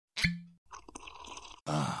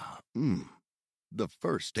The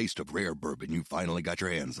first taste of rare bourbon you finally got your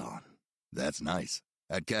hands on. That's nice.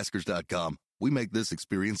 At Caskers.com, we make this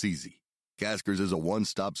experience easy. Caskers is a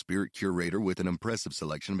one-stop spirit curator with an impressive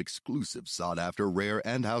selection of exclusive, sought-after, rare,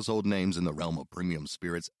 and household names in the realm of premium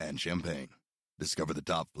spirits and champagne. Discover the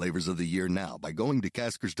top flavors of the year now by going to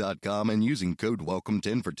Caskers.com and using code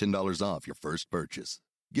WELCOME10 for $10 off your first purchase.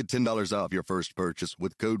 Get $10 off your first purchase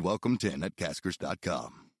with code WELCOME10 at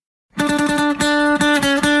Caskers.com.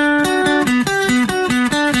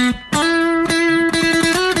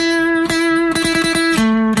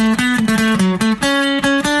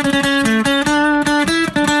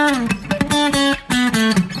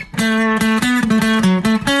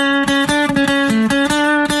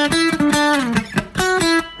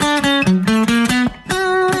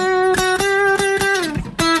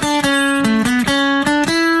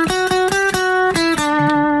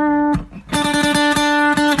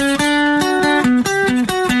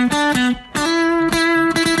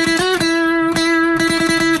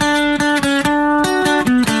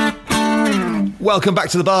 Welcome back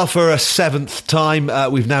to the bar for a seventh time.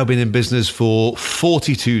 We've now been in business for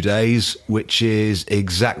 42 days, which is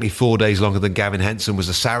exactly 4 days longer than Gavin Henson was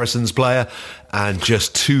a Saracens player and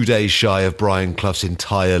just 2 days shy of Brian Clough's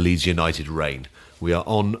entire Leeds United reign. We are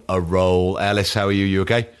on a roll. Ellis, how are you? You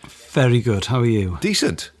okay? Very good. How are you?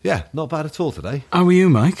 Decent. Yeah, not bad at all today. How are you,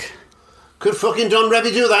 Mike? Could fucking Don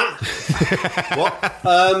Revy do that? What?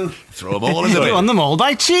 Throw them all in the bin. You won them all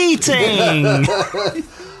by cheating.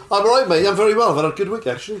 I'm all right, mate. I'm very well. I've had a good week,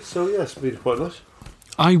 actually. So, yeah, it's been quite nice.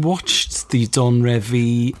 I watched the Don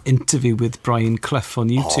Revy interview with Brian Clough on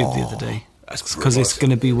YouTube the other day. Because it's going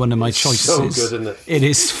to be one of my choices. So good, isn't it? It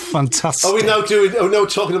is fantastic. Are we now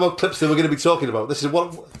talking about clips that we're going to be talking about? This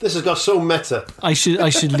has got so meta. I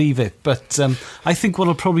should leave it, but I think what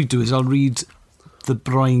I'll probably do is I'll read the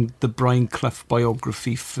Brian Clough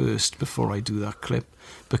biography first before I do that clip,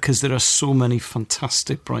 because there are so many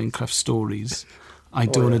fantastic Brian Clough stories. I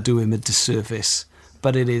don't want to do him a disservice,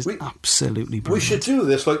 but it is absolutely brilliant. We should do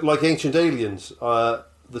this like Ancient Aliens, the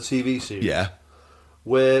TV series. Yeah.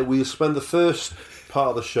 Where we'll spend the first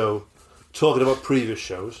part of the show talking about previous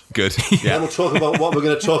shows. Good. Yeah. Yeah. Then we'll talk about what we're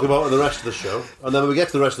going to talk about in the rest of the show. And then when we get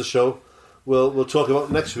to the rest of the show, we'll talk about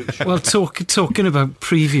next week's show. Well, talking about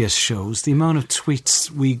previous shows, the amount of tweets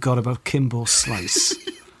we got about Kimbo Slice...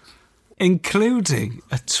 including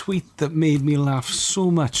a tweet that made me laugh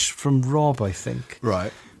so much from Rob, I think.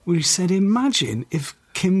 Right. Where he said, imagine if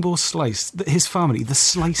Kimbo Slice, his family, the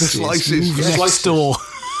Slices moved yes. next door.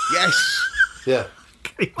 Yes. Yeah.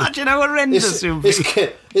 Imagine how horrendous it would be.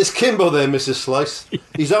 Is Kimbo there, Mrs. Slice?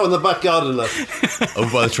 He's out in the back garden, love.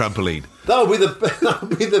 Over by the trampoline. That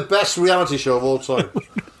would be the best reality show of all time.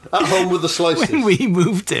 At home with the Slices. When we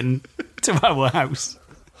moved in to our house,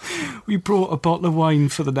 we brought a bottle of wine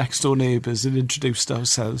for the next door neighbours and introduced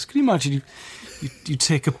ourselves. Can you imagine you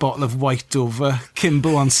take a bottle of white over,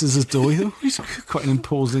 Kimbo answers the door. He's quite an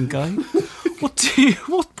imposing guy. What do you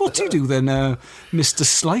do then, Mr.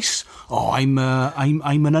 Slice? Oh, I'm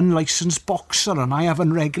an unlicensed boxer and I have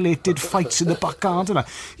unregulated fights in the back garden.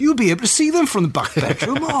 You'll be able to see them from the back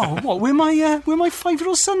bedroom. Oh, what? Where my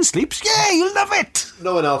 5-year-old son sleeps? Yeah, you'll love it.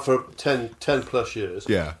 Knowing Al for 10 plus years,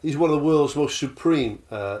 yeah, he's one of the world's most supreme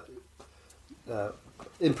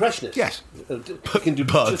impressionists. Yes, he can do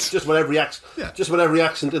just about every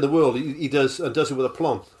accent in the world. He does it with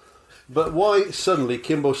aplomb. But why suddenly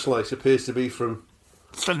Kimbo Slice appears to be from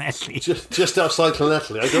Llanelli, just outside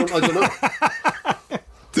Llanelli? I don't know.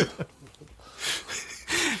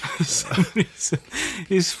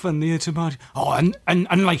 It's funny to imagine. Oh,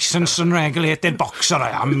 unlicensed and regulated boxer I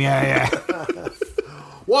am, yeah.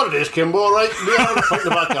 What it is, Kimbo, right? We are in the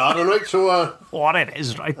back garden, right? So, what it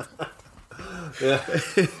is, right? Yeah.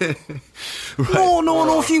 Right.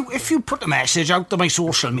 No. If you put the message out to my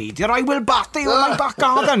social media, I will batter you in my back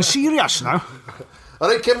garden. Serious now. All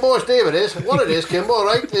right, Kimbo, it's David is. What it is, Kimbo,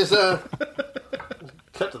 right? Is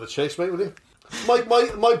cut to the chase, mate, will you?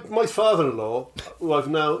 My father-in-law, who I've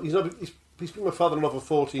now he's been my father-in-law for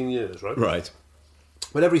 14 years, right? Right.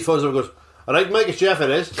 Whenever he phones up, he goes, "All right, Mike, it's Jeff. It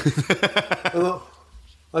is."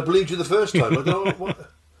 I believed you the first time. I don't know what.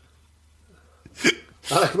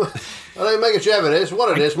 All right, Mike, it's Jeff. It is.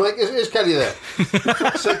 What it is, Mike? Is Kelly there?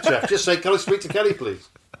 Say, Jeff, just say, "Can I speak to Kelly, please?"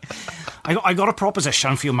 I got a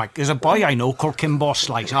proposition for you, Mike. There's a boy I know called Kimbo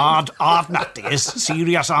Slice. Hard nut, he is.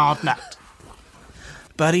 Serious hard nut.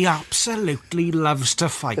 But he absolutely loves to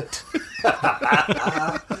fight.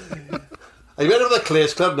 I met him at the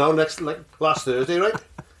Clays Club now, last Thursday, right?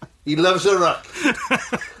 He loves a ruck.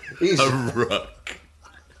 A ruck.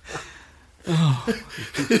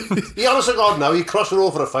 He honest to God now, he crossed the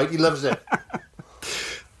road for a fight, he loves it.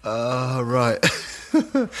 Right.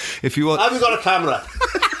 If you want... Have you got a camera?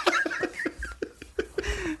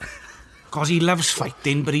 Because he loves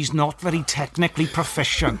fighting, but he's not very technically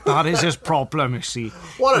proficient. That is his problem, you see.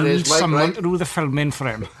 What it he is, needs mate, someone right? to do the filming for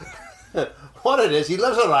him. What it is, he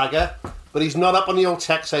loves a ragger, but he's not up on the old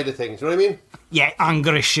tech side of things, you know what I mean? Yeah,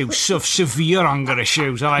 anger issues. Severe anger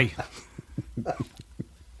issues, aye.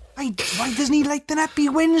 Why doesn't he light them up? He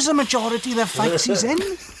wins the majority of the fights he's in.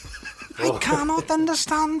 I cannot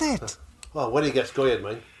understand it. Oh, when he gets going,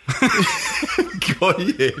 mate.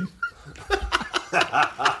 Going.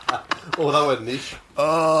 Oh, that went niche.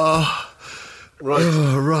 Right.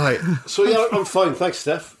 Right. So, yeah, I'm fine. Thanks,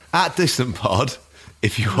 Steph. At Distant Pod,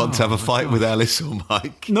 if you want to have a fight with Ellis or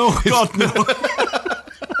Mike... No, God, no.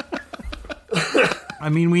 I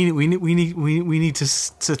mean, we need to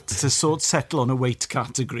sort settle on a weight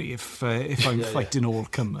category if I'm fighting all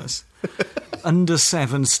comers. Under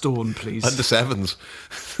 7 stone, please. Under 7s.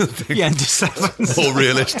 Yeah, under 7s. More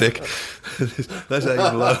realistic. Let's aim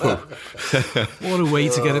low. What a way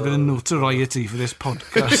to get a bit of notoriety for this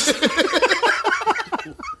podcast.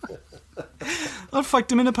 I'll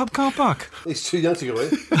fight him in a pub car park. He's too young to go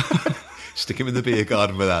in. Stick him in the beer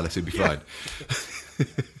garden with Alice, he'll be fine.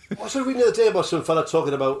 What was I reading the other day about some fella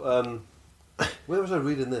talking about... where was I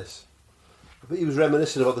reading this? I think he was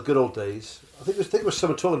reminiscing about the good old days. I think it was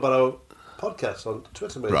someone talking about our podcast on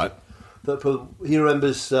Twitter, maybe. Right. That he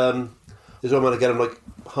remembers his old man to get him like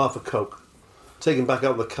half a Coke, take him back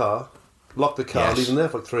out in the car, lock the car, leave him there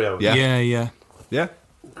for like 3 hours. Yeah.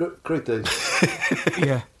 Great days.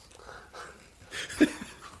 Yeah.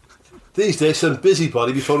 These days, some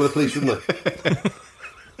busybody be phoning the police, wouldn't they?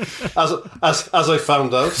 As I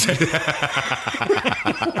found out.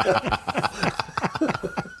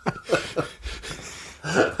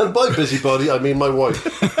 And by busybody, I mean my wife.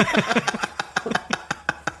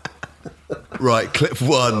 Right, clip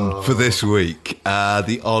 1 for this week.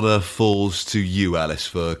 The honour falls to you, Alice,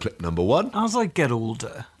 for clip number 1. As I get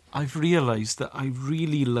older, I've realised that I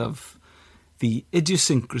really love the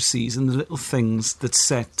idiosyncrasies and the little things that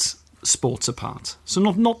set sports apart. So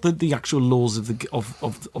not the actual laws of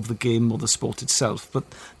the game or the sport itself, but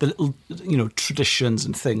the little traditions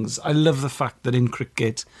and things. I love the fact that in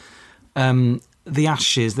cricket, the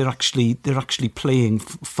Ashes they're actually playing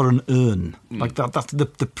for an urn like that. That's the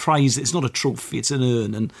prize. It's not a trophy; it's an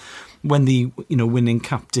urn. And when the winning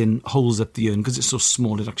captain holds up the urn because it's so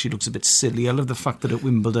small, it actually looks a bit silly. I love the fact that at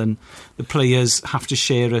Wimbledon the players have to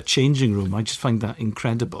share a changing room. I just find that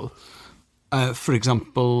incredible. For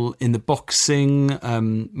example, in the boxing,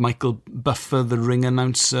 Michael Buffer, the ring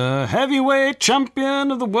announcer, heavyweight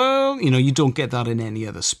champion of the world. You don't get that in any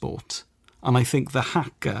other sport. And I think the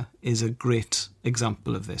haka is a great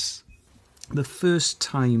example of this. The first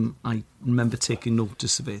time I remember taking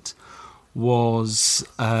notice of it was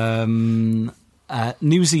New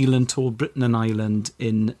Zealand toured Britain and Ireland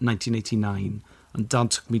in 1989. And Dad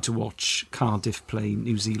took me to watch Cardiff play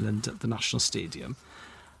New Zealand at the National Stadium.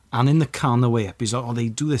 And in the car on the way up, he's like, they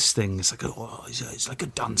do this thing. It's like, it's like a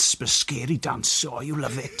dance, but a scary dance. Oh, you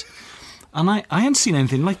love it. And I hadn't seen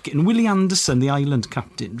anything like it. And Willie Anderson, the Ireland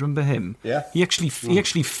captain, remember him? Yeah. He actually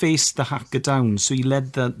faced the haka down, so he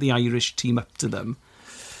led the Irish team up to them.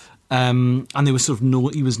 And they were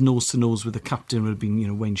he was nose to nose with the captain, would have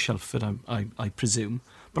been Wayne Shelford, I presume.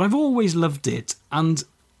 But I've always loved it, and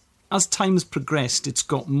as time has progressed, it's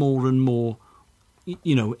got more and more,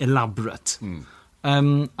 elaborate.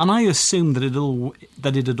 And I assumed that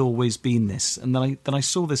it had always been this, and then I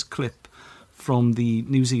saw this clip from the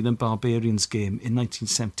New Zealand Barbarians game in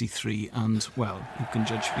 1973, and, well, you can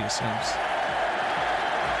judge for yourselves.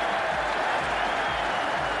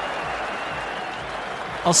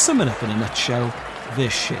 I'll sum it up in a nutshell.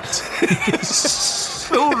 They're shit.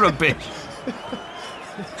 So rubbish.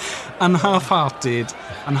 And half-hearted,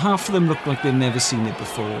 and half of them look like they've never seen it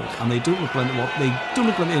before, and they don't look like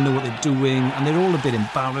they know what they're doing, and they're all a bit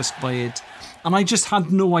embarrassed by it. And I just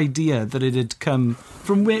had no idea that it had come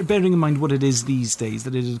from, bearing in mind what it is these days,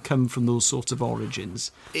 that it had come from those sorts of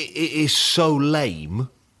origins. It is so lame.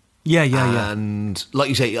 Yeah. And, like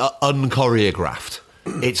you say, unchoreographed.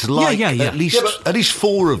 It's like at least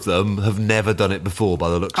 4 of them have never done it before by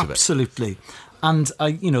the looks of it. Absolutely. And,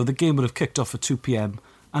 the game would have kicked off at 2 p.m,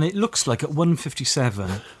 and it looks like at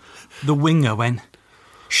 1:57, the winger went,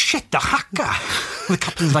 shit, the haka. The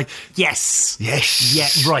captain's like, yes. Yeah,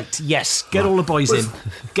 right, yes. Get all the boys in.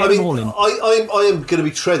 Get them all in. I am going to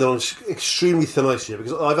be treading on extremely thin ice here,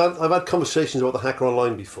 because I've had conversations about the haka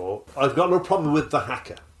online before. I've got no problem with the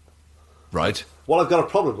haka. Right. What I've got a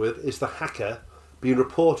problem with is the haka being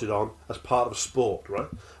reported on as part of a sport, right?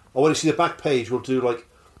 Or when you see the back page, we'll do like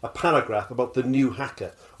a paragraph about the new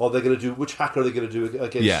hacker, or they're going to do which hacker are they going to do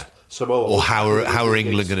against Samoa, or how are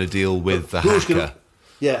England going to deal with the hacker?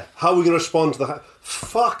 How are we going to respond to the hacker?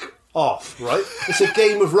 Fuck off, right? It's a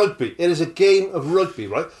game of rugby. It is a game of rugby,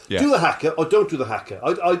 right? Yeah. Do the hacker or don't do the hacker.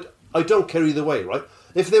 I don't care either way, right?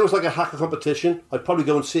 If there was like a hacker competition, I'd probably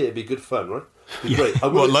go and see it. It'd be good fun, right? It'd be great.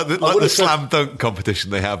 Like the slam dunk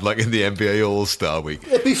competition they have like in the NBA All-Star Week.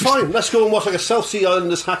 It'd be fine. Let's go and watch like a South Sea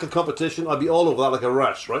Islanders hacker competition. I'd be all over that like a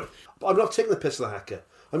rash, right? But I'm not taking the piss of the hacker.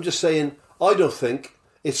 I'm just saying I don't think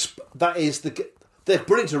they're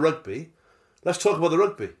brilliant at rugby. Let's talk about the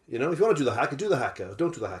rugby. You know, if you want to do the hacker, do the hacker.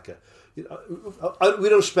 Don't do the hacker. You know, we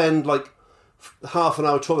don't spend like half an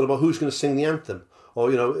hour talking about who's going to sing the anthem,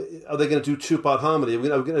 or you know, are they going to do two-part harmony? Are we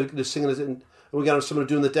going to sing it? Are we going to have someone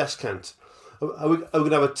doing the descant? Are we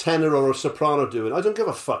going to have a tenor or a soprano doing? I don't give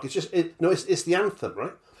a fuck. It's just it's the anthem,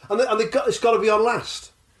 right? And it's got to be on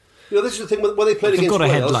last. You know, this is the thing when they played against Wales. They've got a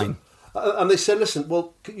headline. And they said, listen,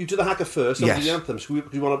 well, you do the hacker first, and do the anthems. We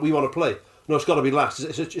want to play. No, it's got to be last.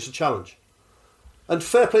 It's a challenge. And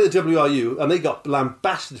fair play to WRU, and they got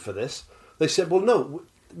lambasted for this. They said, well, no,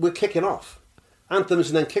 we're kicking off. Anthems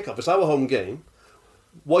and then kick-off. It's our home game.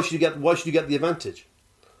 Why should you get the advantage?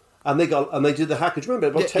 And they did the hacker. Do you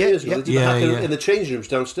remember about 10 years ago? They did the hacker in the changing rooms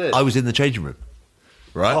downstairs. I was in the changing room,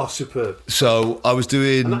 right? Oh, superb. So I was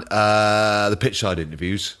doing the pitch side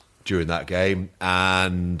interviews during that game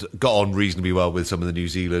and got on reasonably well with some of the New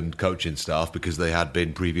Zealand coaching staff because they had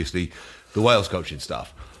been previously the Wales coaching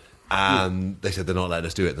staff. And they said they're not letting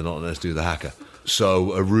us do it. They're not letting us do the hacker.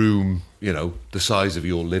 So a room, you know, the size of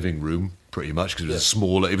your living room, pretty much, because it was a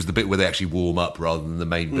smaller. It was the bit where they actually warm up rather than the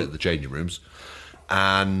main bit of the changing rooms.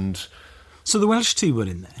 And so the Welsh team were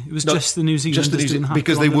in there. It was just the New Zealanders doing hacker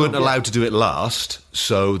because they weren't allowed to do it last,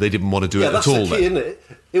 so they didn't want to do it at all. That's the key, isn't it?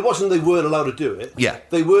 It wasn't they weren't allowed to do it. Yeah,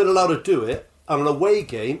 they weren't allowed to do it on an away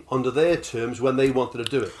game under their terms when they wanted to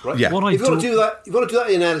do it. Right? Yeah. If you want to do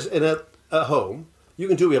that, at home. You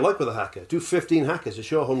can do what you like with a hacker. Do 15 hackers. It's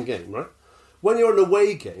your home game, right? When you're in an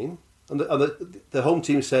away game and the home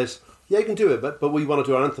team says, yeah, you can do it, but we want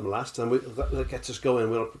to do our anthem last, and that gets us going,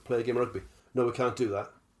 we want to play a game of rugby. No, we can't do that.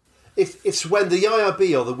 It's when the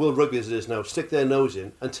IRB or the World Rugby, as it is now, stick their nose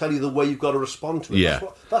in and tell you the way you've got to respond to it. Yeah.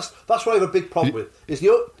 That's what I have a big problem with, is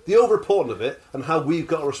the over-reporting of it and how we've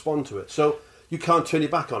got to respond to it. So you can't turn your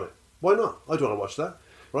back on it. Why not? I don't want to watch that,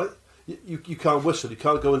 right? You can't whistle, you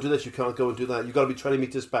can't go and do this, you can't go and do that. You've got to be 20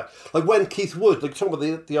 metres back. Like when Keith Wood, like talking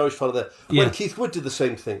about the Irish fellow there, when Keith Wood did the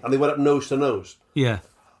same thing and they went up nose to nose. Yeah.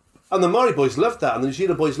 And the Maori boys loved that and the New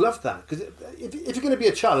Zealand boys loved that. Because if you're going to be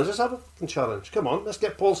a challenge, let's have a fucking challenge. Come on, let's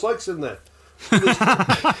get Paul Sykes in there.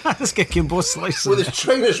 Let's get Kimbo Slice with his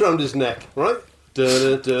trainers around his neck, right?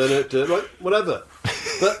 Right, whatever.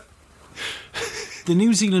 But the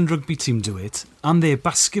New Zealand rugby team do it, and their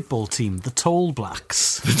basketball team, the Tall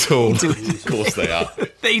Blacks. The Tall Blacks, of course they are.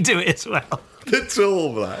 They do it as well. The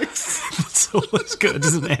Tall Blacks. That's always good,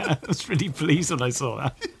 isn't it? I was really pleased when I saw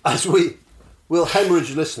that. As we'll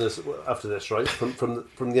hemorrhage listeners after this, right? From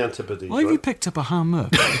the Antipodes. Why have you picked up a hammer?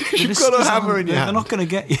 You've got a hammer in your hand. They're not going to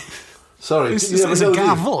get you. Sorry, this is a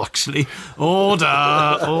gavel, actually. Order.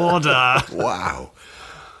 Wow.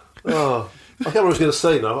 Oh. I can't remember what I was going to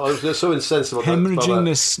say now. I was so incensed about hemorrhaging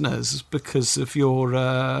listeners because of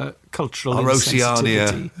your cultural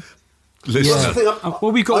Oceania listeners. Yeah.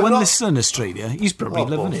 Well, we've got one listener in Australia. He's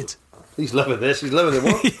probably loving it. He's loving this. He's loving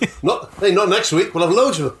it. What? not next week. We'll have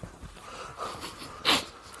loads of them.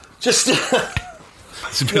 Just you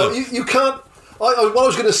can't. What I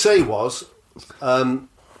was going to say was, and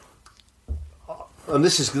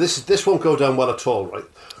this won't go down well at all, right?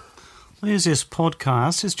 There's this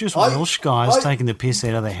podcast. It's just Welsh guys taking the piss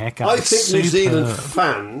out of the heck out. I think New Zealand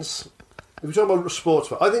fans, if we're talking about sports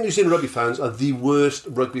fans, I think New Zealand rugby fans are the worst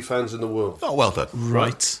rugby fans in the world. Oh, well done.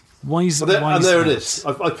 Right. Why is it? And there it is.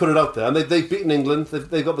 I put it out there. And they've beaten England.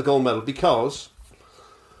 They've got the gold medal because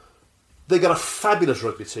they got a fabulous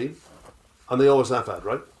rugby team, and they always have had,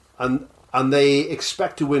 right? And they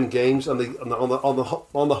expect to win games, and on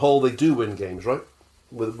the whole, they do win games, right?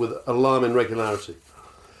 With alarming regularity.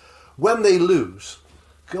 When they lose,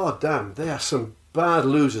 god damn, they are some bad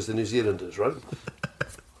losers, the New Zealanders, right?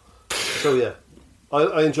 So yeah,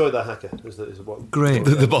 I enjoyed that hacker. Great.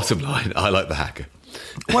 The bottom line, I like the hacker.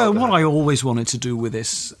 Well, what I always wanted to do with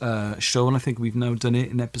this show, and I think we've now done it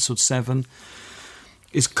in episode 7,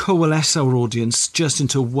 is coalesce our audience just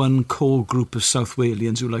into one core group of South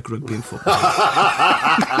Walians who like rugby and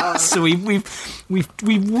football. So we've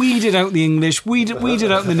weeded out the English,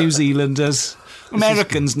 weeded out the New Zealanders.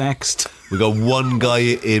 Americans next. We got one guy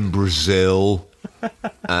in Brazil.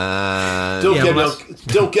 Don't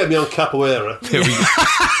get me on capoeira. Here we go.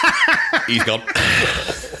 He's gone.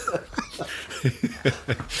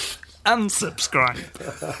 Unsubscribe.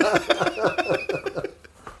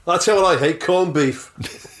 I'll tell you what I hate, corned beef.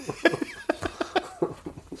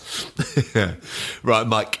 Right,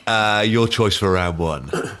 Mike, your choice for round one.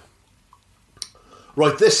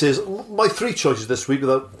 Right, this is my three choices this week,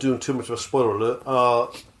 without doing too much of a spoiler alert, are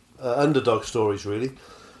underdog stories, really.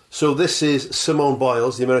 So this is Simone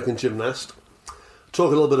Biles, the American gymnast. Talk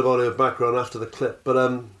a little bit about her background after the clip, but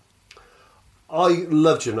I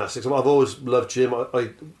love gymnastics. I've always loved gym.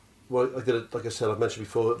 I did it, like I said, I've mentioned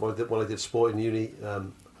before, when I did sport in uni, I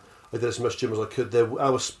did as much gym as I could.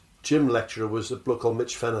 Our gym lecturer was a bloke called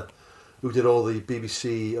Mitch Fenner, who did all the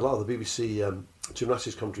BBC, a lot of the BBC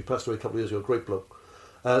gymnastics commentary. Passed away a couple of years ago, great bloke.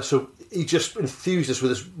 So he just infused us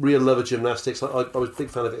with this real love of gymnastics. I was a big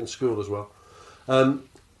fan of it in school as well.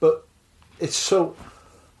 But it's so...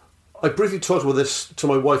 I briefly talked about this to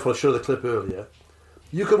my wife when I showed her the clip earlier.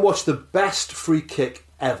 You can watch the best free kick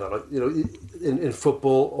ever, like, you know, in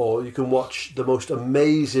football, or you can watch the most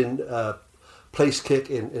amazing place kick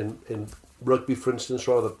in rugby, for instance,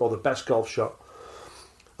 or the best golf shot.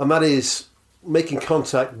 And that is making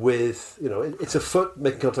contact with, you know, it's a foot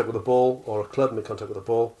making contact with a ball, or a club making contact with a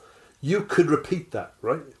ball. You could repeat that,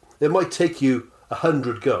 right? It might take you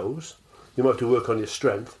 100 goes. You might have to work on your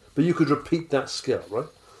strength, but you could repeat that skill, right?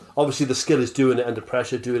 Obviously, the skill is doing it under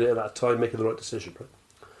pressure, doing it at that time, making the right decision, right?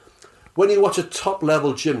 When you watch a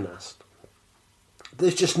top-level gymnast,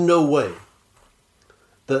 there's just no way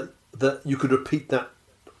that you could repeat that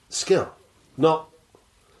skill.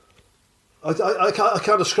 I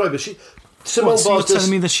can't describe it. Simone So Biles you're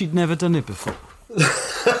telling me that she'd never done it before?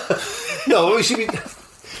 No, I mean,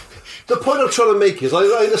 the point I'm trying to make is I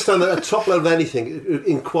understand that at top level of anything,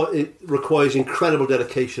 it requires incredible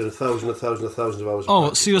dedication and thousands of hours of Oh,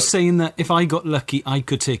 practice, so you're right? saying that if I got lucky, I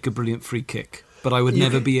could take a brilliant free kick, but I would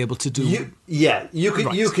never be able to do... You could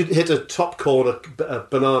Right. you could hit a top corner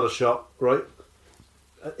banana shot, right?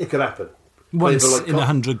 It could happen. Once Playing for, in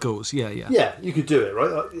 100 goes, yeah. Yeah, you could do it,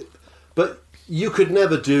 right? But you could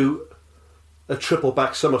never do a triple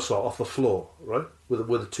back somersault off the floor, right?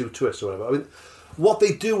 With a two twists or whatever. I mean, what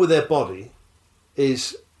they do with their body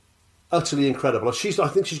is utterly incredible. I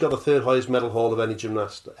think she's got the third highest medal haul of any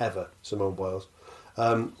gymnast ever, Simone Biles.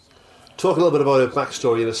 Talk a little bit about her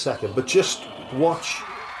backstory in a second, but just watch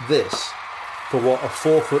this for what a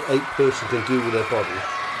 4'8" person can do with their body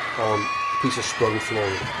on a piece of sprung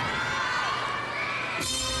flooring.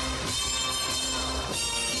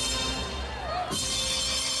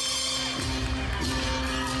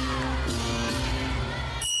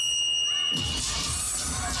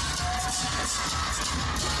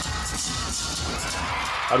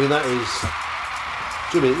 I mean, that is...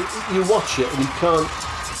 Do you mean, you watch it and I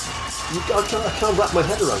can't wrap my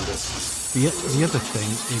head around it. The other thing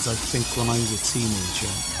is, I think when I was a teenager,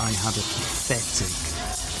 I had a pathetic,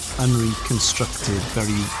 unreconstructed,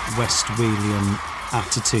 very Westphalian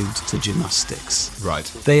attitude to gymnastics. Right.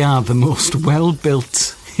 They are the most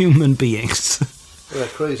well-built human beings. Yeah,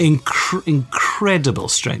 crazy. Incredible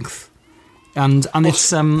strength. And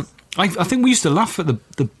it's... I think we used to laugh at the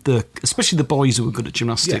especially the boys who were good at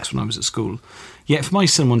gymnastics when I was at school. Yeah, if my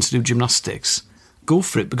son wanted to do gymnastics, go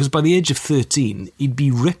for it, because by the age of 13, he'd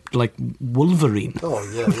be ripped like Wolverine. Oh,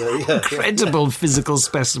 yeah. Incredible physical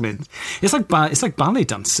specimen. It's like ballet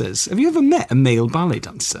dancers. Have you ever met a male ballet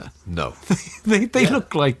dancer? No. They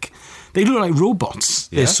look like robots.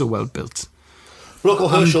 Yeah. They're so well built. Local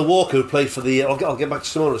Herschel Walker, who played for the... I'll get back to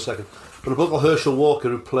Simone in a second. But a bloke called Herschel Walker,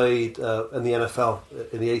 who played in the NFL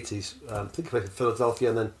in the 80s, I think he played in Philadelphia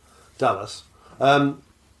and then Dallas,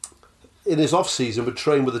 in his off-season would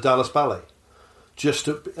train with the Dallas Ballet, just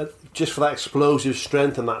for that explosive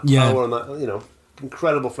strength and that power and that, you know,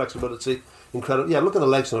 incredible flexibility. Incredible. Yeah, look at the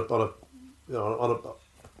legs on a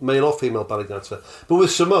male or female ballet dancer. But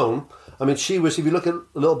with Simone, I mean, she was, if you look at a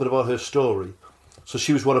little bit about her story, so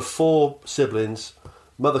she was one of 4 siblings.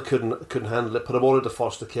 Mother couldn't handle it, put them all into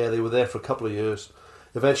foster care. They were there for a couple of years.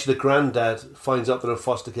 Eventually, the granddad finds out they're in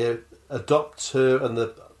foster care, adopts her and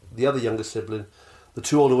the other younger sibling. The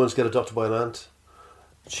 2 older ones get adopted by an aunt.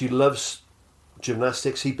 She loves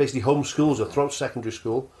gymnastics. He basically homeschools her throughout secondary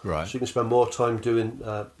school, right? So you can spend more time doing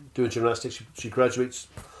gymnastics. She graduates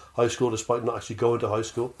high school despite not actually going to high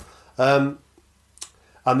school, and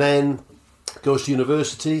then goes to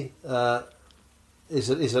university. Is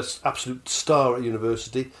an absolute star at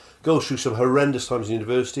university. Goes through some horrendous times in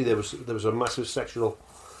university. There was a massive sexual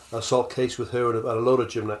assault case with her and a load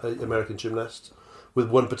of American gymnasts, with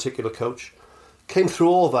one particular coach. Came through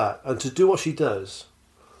all that, and to do what she does,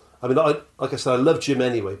 I mean, like I said, I love gym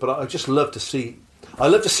anyway, but I just love to see. I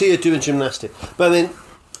love to see her doing gymnastics. But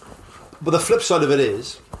the flip side of it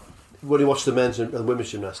is, when you watch the men's and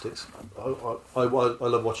women's gymnastics, I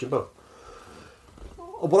love watching both.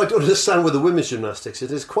 What I don't understand with the women's gymnastics,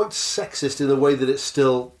 it is quite sexist in the way that it's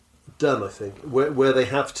still done, I think, where they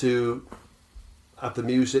have to have the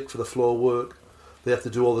music for the floor work, they have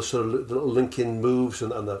to do all the sort of little link-in moves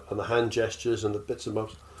and the hand gestures and the bits and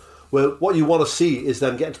bobs. Where what you want to see is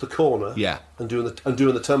them getting to the corner and doing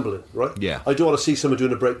the tumbling, right? Yeah. I don't want to see someone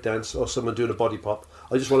doing a break dance or someone doing a body pop.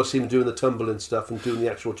 I just want to see them doing the tumbling stuff and doing the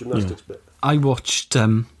actual gymnastics bit. I watched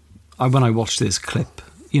when I watched this clip,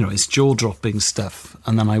 it's jaw-dropping stuff,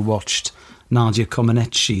 and then I watched Nadia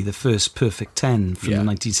Comaneci, the first perfect 10 from the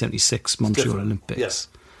 1976 Montreal Olympics.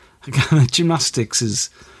 Yeah. Gymnastics has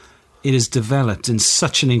developed in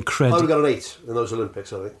such an incredible. I would have got an 8 in those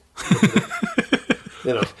Olympics, I think.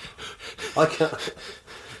 I can't.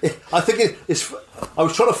 I think it's. I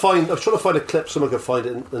was trying to find a clip. Someone could find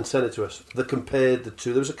it and send it to us that compared the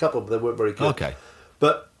two. There was a couple, but they weren't very good. Okay.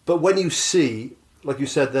 But when you see, like you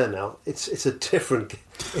said there, now it's a different.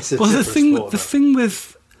 It's a well, different the thing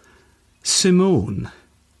with Simone,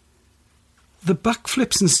 the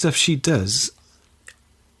backflips and stuff she does,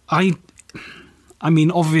 I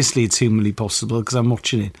mean, obviously it's humanly possible because I'm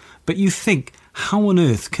watching it. But you think, how on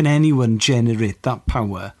earth can anyone generate that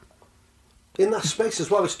power? In that space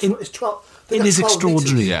as well, it's 12. It is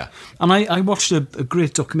extraordinary. Yeah. And I watched a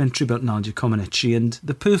great documentary about Nadia Comaneci, and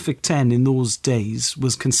the perfect 10 in those days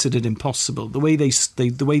was considered impossible. The way the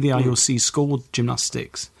IOC scored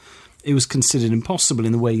gymnastics, it was considered impossible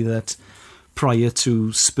in the way that prior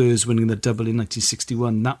to Spurs winning the double in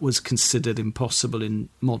 1961, that was considered impossible in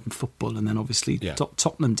modern football, and then obviously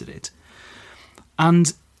Tottenham did it.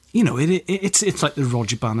 And, it's like the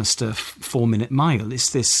Roger Bannister 4-minute mile. It's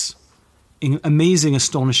this amazing,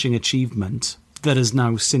 astonishing achievement that has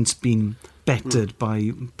now since been bettered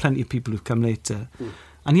by plenty of people who've come later.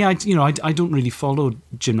 And I don't really follow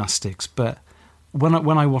gymnastics, but when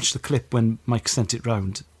I watched the clip when Mike sent it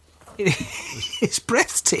round, it's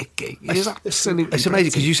breathtaking. It's absolutely. It's amazing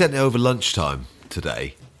because you sent it over lunchtime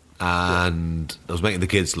today, and I was making the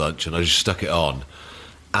kids lunch, and I just stuck it on,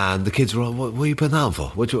 and the kids were like, "What are you putting that on for?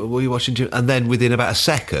 What are you watching?" And then within about a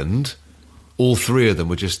second, all three of them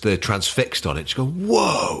were just transfixed on it. Just go,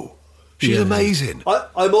 "Whoa, she's amazing!"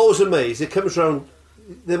 I'm always amazed. It comes around.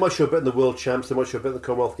 They might show a bit in the World Champs. They might show a bit in the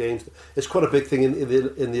Commonwealth Games. It's quite a big thing in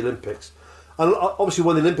the Olympics. And obviously,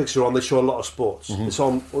 when the Olympics are on, they show a lot of sports. It's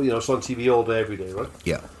on, it's on TV all day, every day, right?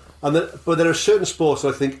 Yeah. But there are certain sports that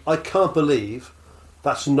I think I can't believe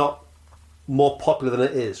that's not more popular than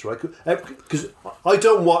it is, right? Because I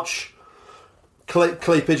don't watch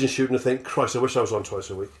clay pigeon shooting and think, Christ, I wish I was on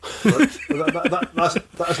twice a week. Right?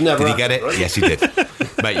 that's never. Did he get it? Right? Yes, he did.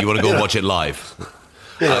 Mate, you want to go and watch it live?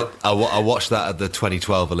 I watched that at the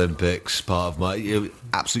 2012 Olympics. Part of my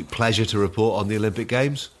absolute pleasure to report on the Olympic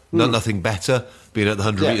Games. Nothing better. Being at the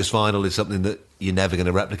 100 metres final is something that you're never going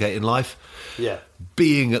to replicate in life. Yeah.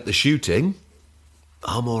 Being at the shooting,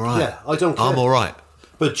 I'm all right. Yeah, I don't care. I'm all right.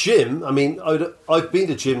 But gym, I mean, I've been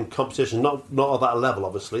to gym competitions, not at that level,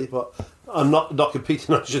 obviously, but I'm not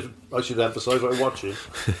competing. I should emphasise what I'm watching.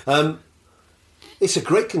 It's a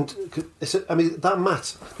great. That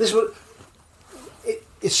mat. This is what.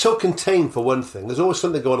 It's so contained for one thing. There's always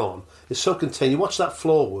something going on. It's so contained. You watch that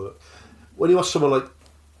floor work. When you watch someone like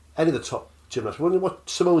any of the top gymnasts, when you watch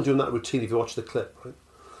someone doing that routine, if you watch the clip, right,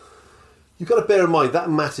 you've got to bear in mind that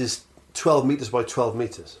mat is 12 metres by 12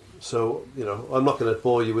 metres. So, I'm not going to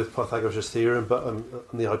bore you with Pythagoras' theorem and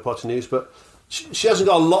the hypotenuse, but she hasn't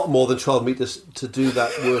got a lot more than 12 metres to do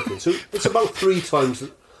that work in. So it's about 3 times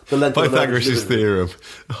the length of Pythagoras' theorem.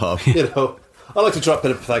 I like to drop a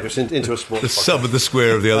bit of Pythagoras into a sport. The sum of the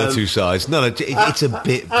square of the other two sides. No, it's a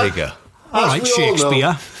bit bigger. All right,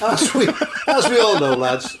 Shakespeare. As we all know,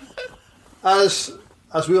 lads, as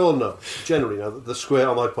we all know, generally now, the square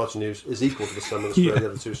on the hypotenuse is equal to the sum of the square of the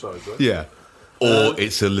other two sides, right? Yeah. Or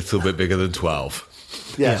it's a little bit bigger than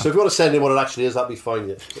 12. Yeah, so if you want to send in what it actually is, that'd be fine,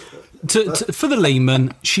 yeah. For the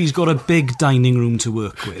layman, she's got a big dining room to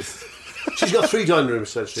work with. She's got 3 dining rooms,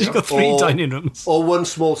 essentially. She's got 3 dining rooms. Or 1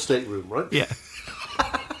 small stateroom, right? Yeah.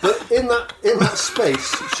 But in that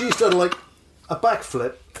space, she's done like a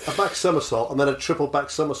backflip, a back somersault, and then a triple back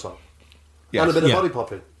somersault. Yes. And a bit of body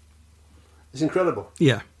popping. It's incredible.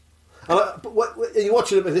 Yeah. But you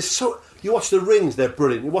watch it, you watch the rings, they're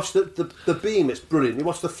brilliant. You watch the beam, it's brilliant. You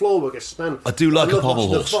watch the floor work, it's stunning. I do like a pommel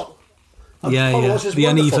horse. The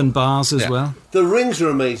uneven bars as well. The rings are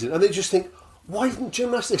amazing, and they just think, why isn't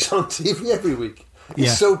gymnastics on TV every week?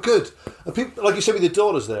 It's so good. And people, like you said with your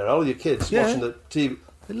daughters there, all your kids watching the TV,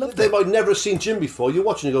 They might never have seen gym before. You're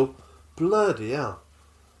watching and go, bloody hell.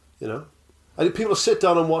 You know? And people sit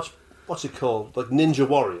down and watch, what's it called? Like Ninja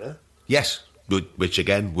Warrior. Yes, which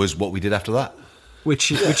again was what we did after that.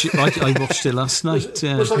 Which I watched it last night.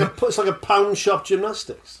 It's like a pound shop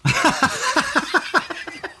gymnastics.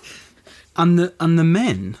 And the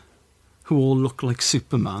men, who all look like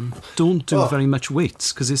Superman, don't do very much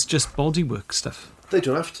weights because it's just bodywork stuff. They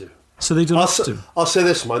don't have to. So they don't have to. I'll say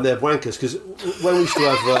this, man, they're wankers, because when we used to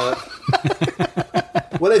have...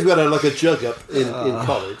 whenever we had like a jug up in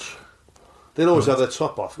college, they'd always have their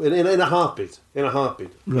top off, in a heartbeat.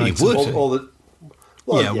 Right. You would.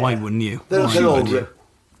 Why wouldn't you? They're all ripped.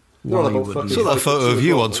 Why wouldn't you? Saw that photo of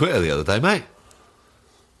you on Twitter the other day, mate.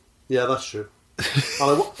 Yeah, that's true.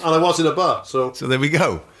 and I was in a bar, so there we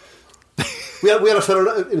go. we had a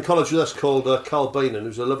fellow in college with us called Carl Bainan,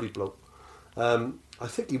 who's a lovely bloke. I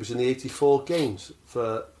think he was in the '84 games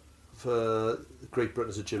for Great Britain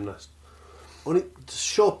as a gymnast. Only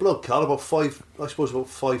short bloke, Carl, about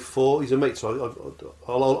 5'4". He's a mate, so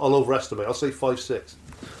I'll overestimate. I'll say 5'6".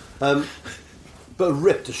 But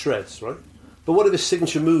ripped to shreds, right? But one of his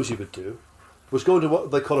signature moves he would do was go into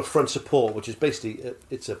what they call a front support, which is basically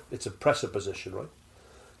it's a presser position, right?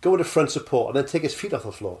 Go into front support and then take his feet off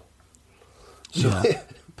the floor. So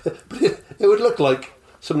but it would look like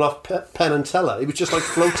someone off Penn and Teller. He was just like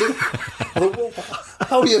floating. I thought, well,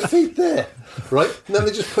 how are your feet there? Right? And then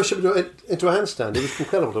they just push him into a handstand. It was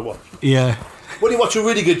incredible to watch. Yeah. When you watch a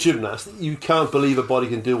really good gymnast, you can't believe a body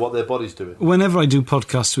can do what their body's doing. Whenever I do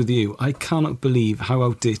podcasts with you, I cannot believe how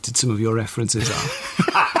outdated some of your references are.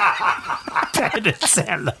 Penn and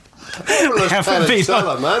Teller. Haven't been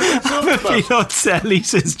on telly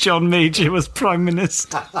since John Major was Prime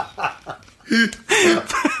Minister.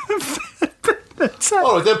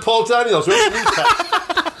 All right, then Paul Daniels, whoever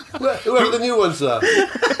the new ones are.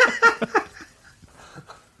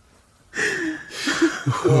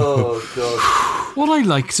 Oh, God. What I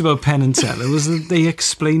liked about Penn and Teller was that they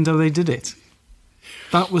explained how they did it.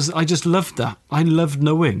 I just loved that. I loved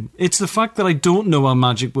knowing. It's the fact that I don't know how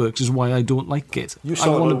magic works is why I don't like it. You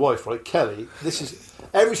saw my wife, right? Kelly, this is...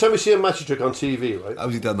 Every time we see a magic trick on TV, right?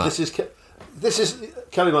 How's he done that? This is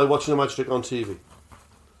Kelly and I watching a magic trick on TV.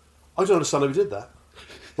 I don't understand how he did that.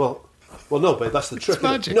 Well, no, babe, that's the trick. It's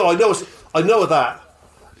magic. No, I know that.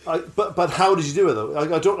 But how did you do it though?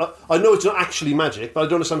 I know it's not actually magic, but I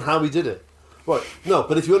don't understand how he did it. Right? No,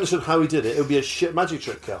 but if you understood how he did it, it would be a shit magic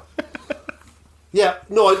trick, Cal. Yeah,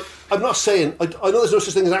 no, I'm not saying. I know there's no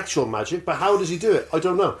such thing as actual magic, but how does he do it? I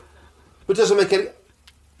don't know. But it doesn't make any.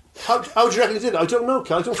 How do you reckon he did it? I don't know,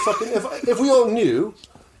 Cal. I don't fucking. If we all knew,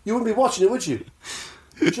 you wouldn't be watching it, would you?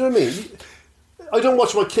 Do you know what I mean? I don't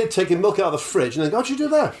watch my kid taking milk out of the fridge and then go, how'd you do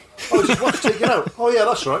that? I just watch take it out. Oh yeah,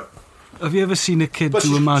 that's right. Have you ever seen a kid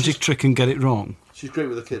do a magic trick and get it wrong? She's great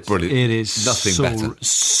with the kids. Brilliant. It is nothing better.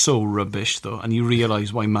 So rubbish though, and you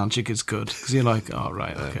realise why magic is good because you're like, oh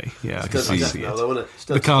right, okay, yeah, I can see it. Now, though,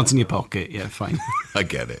 the card's in your pocket, yeah, fine. I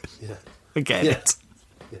get it. Yeah. I get it.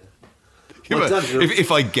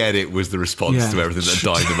 If I get it was the response to everything that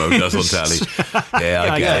Dynamo does on telly.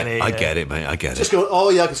 Yeah, I get it. I get it, mate. I get it. Just go, oh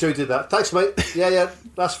yeah, I can see you did that. Thanks, mate. Yeah,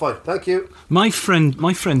 that's fine. Thank you. My friend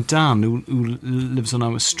Dan, who lives on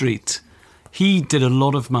our street, he did a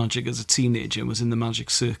lot of magic as a teenager and was in the magic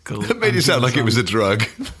circle. It made it sound like it was a drug.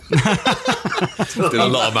 Did a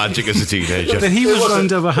lot of magic as a teenager. But he was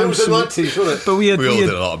round our house. It was the 90s, wasn't it? But we all did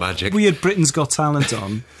a lot of magic. We had Britain's Got Talent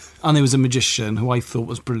on, and there was a magician who I thought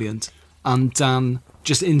was brilliant. And Dan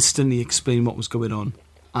just instantly explained what was going on.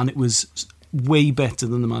 And it was way better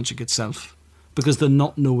than the magic itself. Because the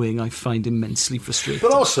not knowing I find immensely frustrating.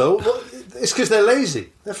 But also, it's because they're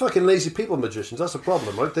lazy. They're fucking lazy people, magicians. That's the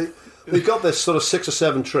problem, right? They've got this sort of 6 or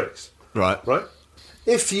 7 tricks. Right.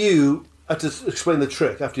 If you had to explain the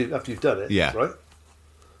trick after you've done it, right?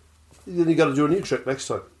 Then you got to do a new trick next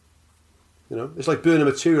time. You know? It's like burning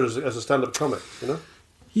material as a stand-up comic, you know?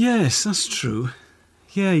 Yes, that's true.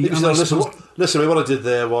 Yeah, listen, what I did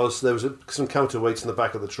there was there was some counterweights in the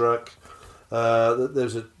back of the truck. There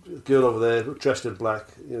was a girl over there dressed in black.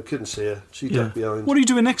 You know, couldn't see her. She ducked behind. What are you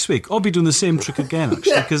doing next week? I'll be doing the same trick again,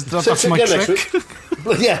 actually, because that's my trick.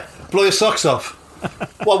 Yeah, blow your socks off.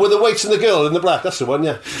 What, with the weights and the girl in the black? That's the one,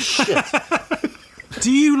 yeah. Shit.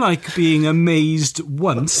 Do you like being amazed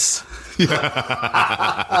once?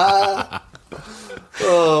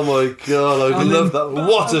 Oh my God, I love that.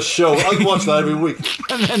 What a show. I'd watch that every week.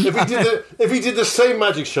 If he did the same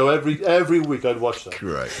magic show every week, I'd watch that.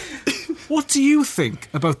 Right. What do you think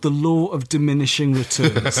about the law of diminishing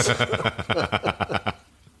returns?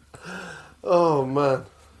 Oh man.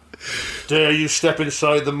 Dare you step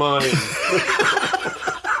inside the mind.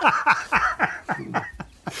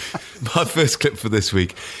 My first clip for this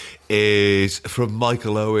week is from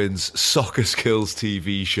Michael Owen's Soccer Skills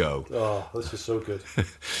TV show. Oh, this is so good.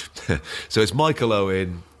 So it's Michael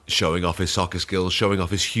Owen showing off his soccer skills, showing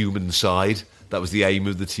off his human side. That was the aim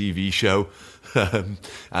of the TV show. And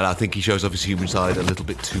I think he shows off his human side a little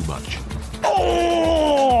bit too much.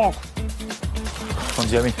 Oh! Come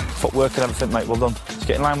on, Jamie. Footwork and everything, mate. Well done. Just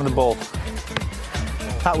get in line with the ball.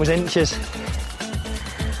 That was inches.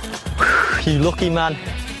 You lucky man.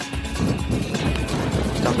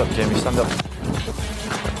 Stand up, Jamie. Stand up.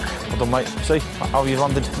 Well done, mate. See how you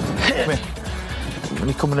landed? Come here. When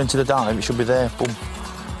you're coming into the dive, it should be there. Boom.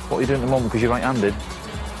 What are you doing at the moment because you're right-handed?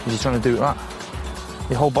 Is you trying to do that?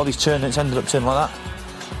 Your whole body's turning, it's ended up turning like that.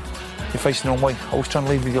 You're facing the wrong way. Always trying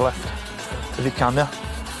to lead with your left. If you can, yeah?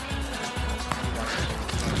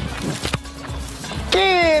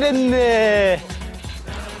 Get in there!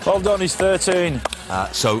 Well done, he's 13.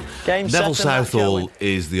 So Game, Neville set and match, Southall Owen.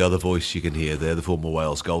 is the other voice you can hear there, the former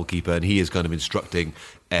Wales goalkeeper, and he is kind of instructing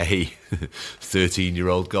a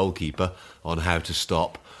 13-year-old goalkeeper on how to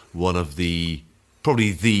stop one of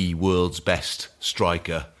probably the world's best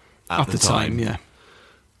striker at the time, yeah.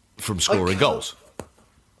 from scoring goals.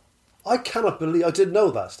 I cannot believe... I didn't know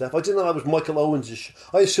that, Steph. I didn't know that was Michael Owen's show.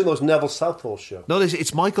 I assumed that was Neville Southall's show. No,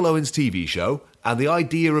 it's Michael Owen's TV show, and the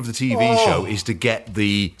idea of the TV show is to get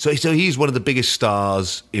the... So he's one of the biggest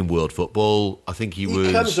stars in world football. I think he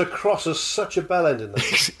comes across as such a bellend in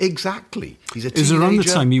that. Exactly. He's a It was teenager. around the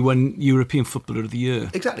time he won European Footballer of the Year.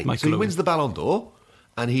 Exactly. Michael So he Owen. wins the Ballon d'Or,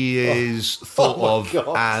 and he is thought my of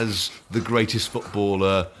God. as the greatest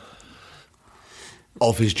footballer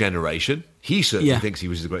of his generation. He certainly thinks he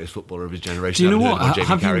was the greatest footballer of his generation. Do you know I heard what? Jamie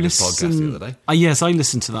Have you Carragher's podcast the listened? other day. Yes, I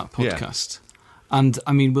listened to that Yeah. podcast, and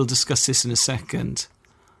I mean we'll discuss this in a second.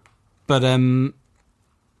 But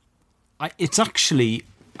it's actually,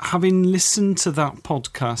 having listened to that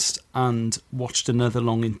podcast and watched another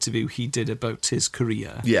long interview he did about his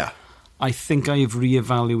career. Yeah. I think I have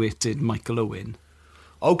reevaluated Michael Owen.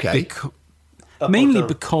 Okay. Mainly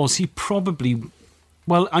because he probably...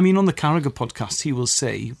 Well, I mean, on the Carragher podcast, he will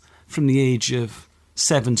say, from the age of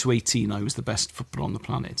 7 to 18, I was the best footballer on the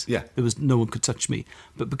planet. Yeah. There was no one could touch me.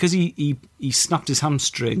 But because he snapped his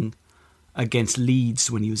hamstring against Leeds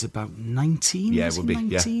when he was about 19, Yeah, it would be,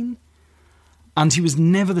 19? And he was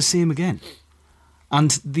never the same again.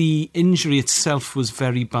 And the injury itself was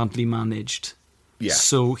very badly managed. Yeah.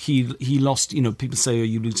 So he lost, people say, oh,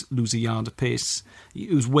 you lose a yard of pace.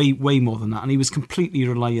 It was way more than that. And he was completely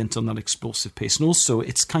reliant on that explosive pace. And also,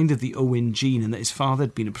 it's kind of the Owen gene in that his father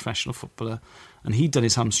had been a professional footballer and he'd done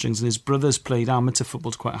his hamstrings, and his brothers played amateur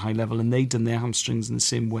football to quite a high level and they'd done their hamstrings in the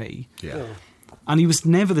same way. Yeah. And he was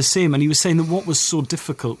never the same. And he was saying that what was so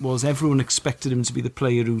difficult was everyone expected him to be the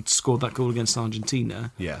player who'd scored that goal against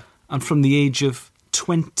Argentina. Yeah. And from the age of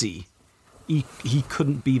 20, he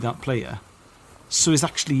couldn't be that player. So it's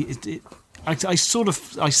actually, I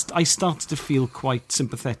started to feel quite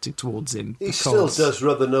sympathetic towards him. He still does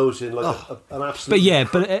rub the nose in like an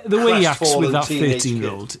absolute... But the way he acts with that crestfallen teenage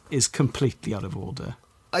 13-year-old is completely out of order.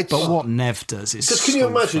 I But what Nev does is Because can you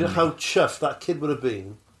imagine funny. how chuffed that kid would have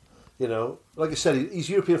been? Like I said, he's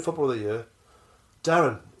European Footballer of the Year.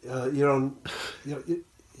 Darren, you're on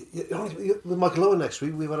with Michael Owen next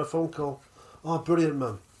week. We've had a phone call. Oh, brilliant,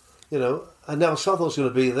 man. And Neville Southall's going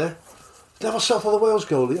to be there. Neville Southall, the Wales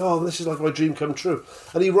goalie. Oh, this is like my dream come true.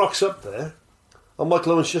 And he rocks up there, and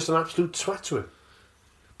Michael Owen's just an absolute twat to him.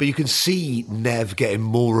 But you can see Nev getting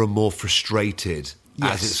more and more frustrated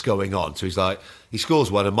as it's going on. So he's like, he scores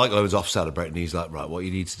one, and Michael Owen's off celebrating. He's like, right, what you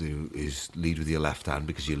need to do is lead with your left hand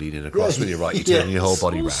because you're leaning across with your right. You're turning your whole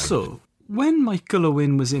body round. Also, when Michael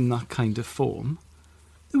Owen was in that kind of form,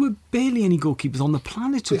 there were barely any goalkeepers on the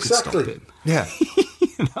planet who could stop him. Yeah.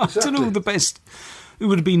 I don't know who the best. It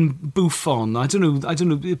would have been Buffon. I don't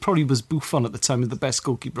know. It probably was Buffon at the time, as the best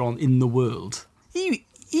goalkeeper in the world.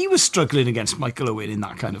 He was struggling against Michael Owen in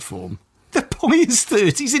that kind of form. The boy is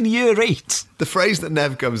 30. He's in year 8. The phrase that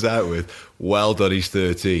Nev comes out with, well done, he's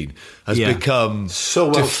 13, has become So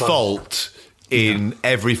well default in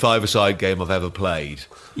every five-a-side game I've ever played.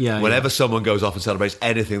 Yeah. Whenever someone goes off and celebrates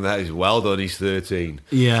anything, that is, well done, he's 13.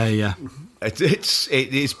 Yeah.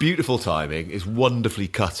 It's beautiful timing. It's wonderfully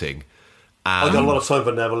cutting. I got a lot of time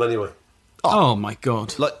for Neville anyway. Oh my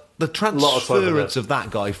God. Like the transference of that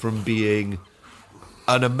guy from being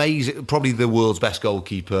an amazing, probably the world's best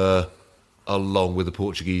goalkeeper, along with the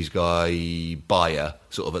Portuguese guy Bayer,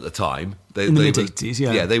 sort of at the time. In the mid-80s,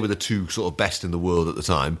 yeah. Yeah, they were the two sort of best in the world at the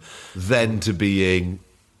time. Then to being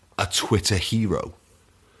a Twitter hero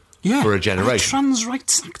for a generation. A trans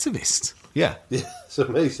rights activist. Yeah. Yeah, it's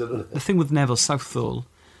amazing, isn't it? The thing with Neville Southall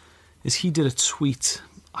is he did a tweet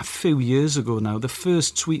a few years ago now, the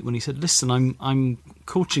first tweet when he said, listen, I'm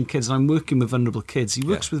coaching kids and I'm working with vulnerable kids. He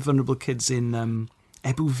works with vulnerable kids in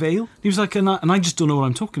Ebbw Vale. He was like, and I just don't know what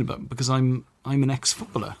I'm talking about because I'm an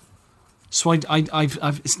ex-footballer. So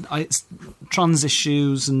it's trans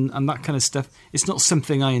issues and that kind of stuff. It's not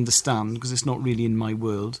something I understand because it's not really in my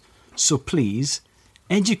world. So please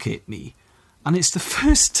educate me. And it's the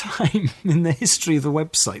first time in the history of the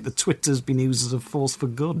website that Twitter's been used as a force for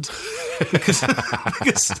good. because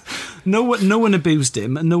no one abused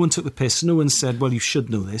him and no one took the piss. No one said, well, you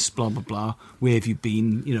should know this, blah, blah, blah. Where have you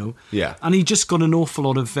been, Yeah. And he just got an awful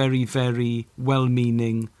lot of very, very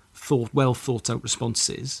well-meaning, well thought-out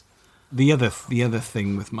responses. The other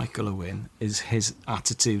thing with Michael Owen is his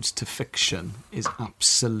attitude to fiction is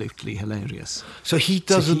absolutely hilarious. So he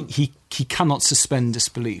doesn't... So he cannot suspend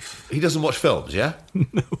disbelief. He doesn't watch films, yeah?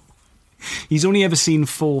 No. He's only ever seen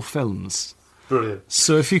 4 films. Brilliant.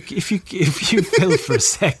 So if you fill for a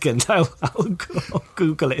second, I'll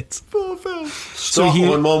Google it. 4 films. Stop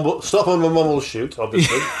on my mum will shoot,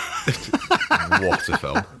 obviously. What a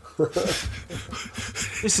film.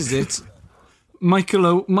 This is it.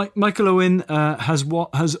 Michael Owen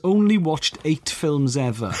has only watched 8 films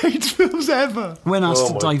ever. 8 films ever? When asked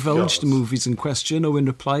to divulge the movies in question, Owen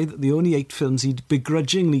replied that the only 8 films he'd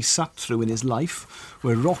begrudgingly sat through in his life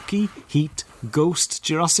were Rocky, Heat, Ghost,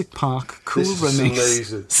 Jurassic Park, Cool Runnings,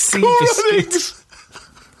 Seabiscuit.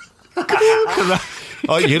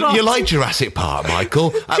 Oh, you like Jurassic Park, Michael?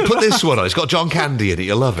 Put this one on. It's got John Candy in it.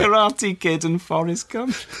 You'll love it. Karate Kid and Forrest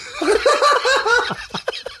Gump.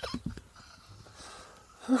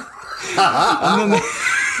 And then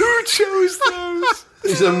who chose those?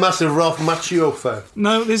 He's a massive Ralph Macchio fan.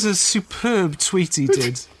 No, there's a superb tweet he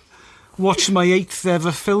did. Watched my 8th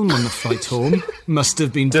ever film on the flight home. Must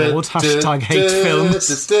have been bored. Hashtag hate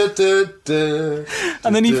films.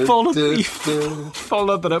 And then he followed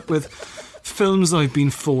that up with films I've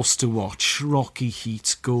been forced to watch: Rocky,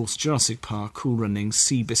 Heat, Ghost, Jurassic Park, Cool Runnings,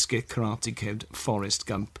 Seabiscuit, Karate Kid, Forrest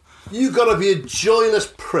Gump. You've got to be a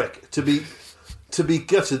joyless prick to be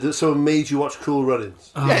gutted that someone made you watch Cool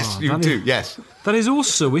Runnings. Yes, you do, yes. That is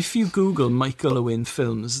also, if you Google Michael Owen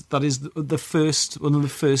films, that is one of the first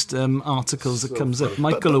articles that comes up.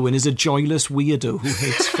 Michael Owen is a joyless weirdo who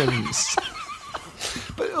hates films.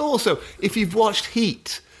 But also, if you've watched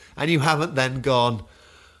Heat and you haven't then gone,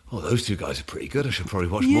 oh, those 2 guys are pretty good, I should probably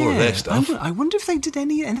watch more of their stuff. I wonder if they did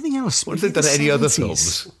anything else. What if they've done any other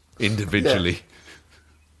films individually? Yeah.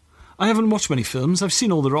 I haven't watched many films. I've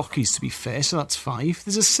seen all the Rockies, to be fair, so that's 5.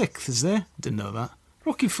 There's a 6th, is there? Didn't know that.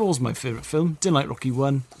 Rocky 4's my favourite film. Didn't like Rocky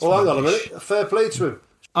 1. Oh, hang on a minute. Fair play to him.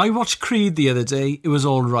 I watched Creed the other day. It was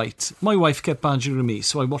all right. My wife kept badgering me,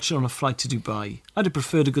 so I watched it on a flight to Dubai. I'd have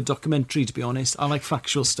preferred a good documentary, to be honest. I like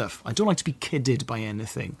factual stuff. I don't like to be kidded by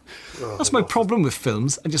anything. That's my problem with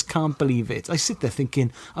films. I just can't believe it. I sit there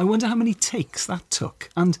thinking, I wonder how many takes that took.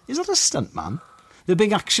 And is that a stunt, man? The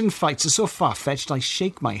big action fights are so far-fetched I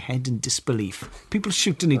shake my head in disbelief. People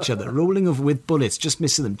shooting each other, rolling over with bullets, just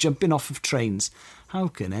missing them, jumping off of trains. How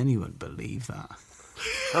can anyone believe that?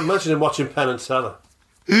 Imagine him watching Penn and Teller.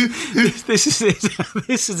 This is it.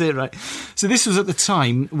 This is it, right? So this was at the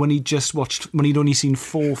time when he'd only seen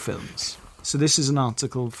 4 films. So this is an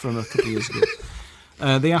article from a couple of years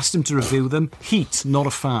ago. They asked him to review them. Heat, not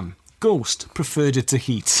a fan. Ghost, preferred it to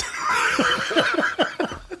Heat.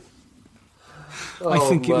 I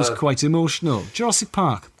think it was quite emotional. Jurassic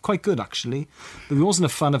Park, quite good actually, but he wasn't a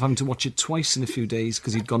fan of having to watch it twice in a few days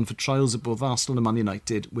because he'd gone for trials at both Arsenal and Man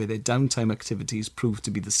United where their downtime activities proved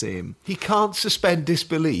to be the same. He can't suspend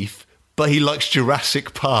disbelief, but he likes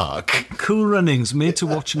Jurassic Park. Cool Runnings, made to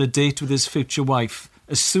watch on a date with his future wife.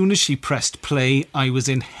 As soon as she pressed play, I was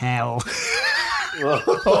in hell.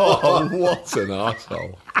 Oh, what an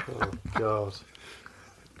arsehole. Oh, God.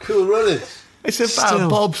 Cool Runnings. It's about a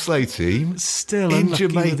bobsleigh team in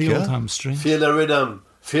Jamaica. With the old hamstring. Feel the rhythm,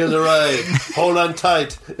 feel the ride, hold on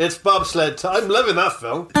tight. It's bobsled time. I'm loving that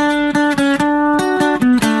film.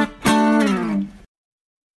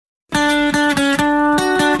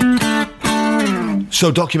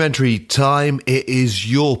 So, documentary time. It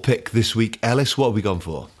is your pick this week, Ellis. What have we gone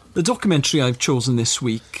for? The documentary I've chosen this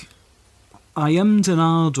week, I ummed and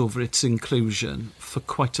ahed over its inclusion for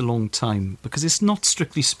quite a long time because it's not,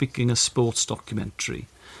 strictly speaking, a sports documentary.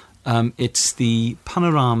 It's the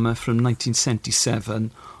Panorama from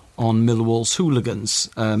 1977 on Millwall's hooligans,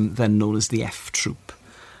 then known as the F Troop.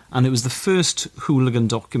 And it was the first hooligan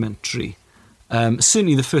documentary,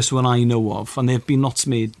 certainly the first one I know of, and there have been lots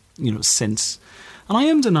made since. And I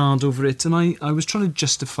ummed and ahed over it, and I was trying to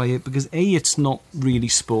justify it because A, it's not really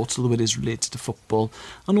sports, although it is related to football,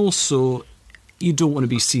 and also you don't want to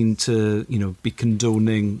be seen to, be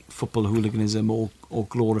condoning football hooliganism or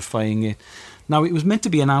glorifying it. Now, it was meant to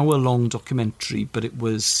be an hour-long documentary, but it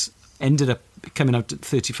ended up coming out at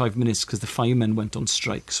 35 minutes because the firemen went on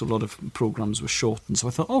strike, so a lot of programmes were shortened. So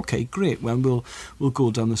I thought, OK, great, well, we'll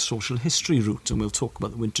go down the social history route and we'll talk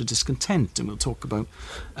about the winter discontent and we'll talk about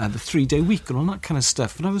the 3-day week and all that kind of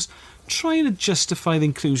stuff. And I was trying to justify the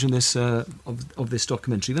inclusion of this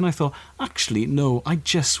documentary. Then I thought, actually, no, I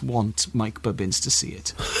just want Mike Bubbins to see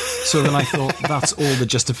it. So then I thought, that's all the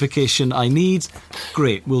justification I need.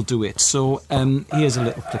 Great, we'll do it. So here's a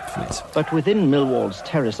little clip from it. But within Millwall's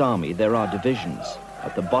terrace army, there are divisions.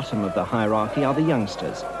 At the bottom of the hierarchy are the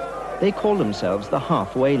youngsters. They call themselves the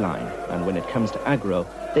halfway line, and when it comes to aggro,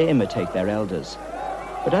 they imitate their elders.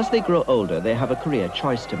 But as they grow older, they have a career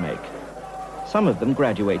choice to make. Some of them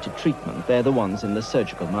graduate to treatment. They're the ones in the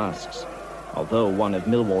surgical masks. Although one of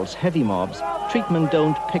Millwall's heavy mobs, treatment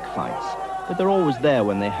don't pick fights, but they're always there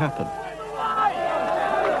when they happen.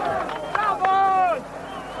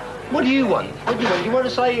 What do you want? What do you want? You want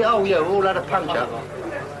to say, oh yeah, we all had a punch-up?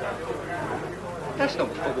 That's not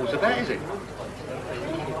what football's about, is it?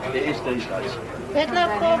 It is these days. It's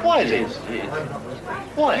not, why is it? It is.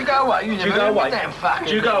 Why? You go away, you Do you go away? Damn fucking.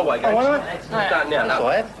 Do you go away, games? Oh, Don't now. That's all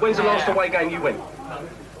right. When's the last away game you went?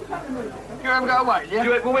 You ever go away,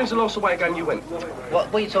 yeah? Well, when's the last away game you went?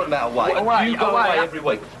 What are you talking about away? Away, you go away, away every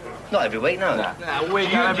week? Not every week, no.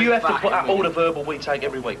 Do you have to put up all the verbal we take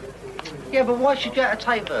every week? Yeah, but why should you have to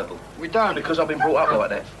take verbal? We don't. Because I've been brought up like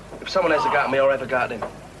that. If someone has a go at me, I'll have a go at them.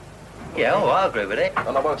 Yeah, I agree with it.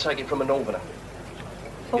 And I won't take it from a northerner.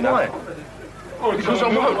 But why? Because I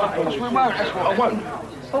won't. We won't, that's what I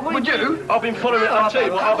won't. Would you? I've been following it. I'll tell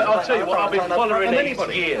you what, I've been following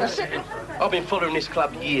it years. I've been following this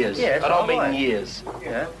club years. Yeah, and I mean years.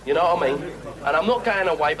 Yeah. You know what I mean? And I'm not going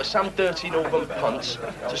away for some dirty northern punts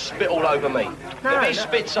to spit all over me. If he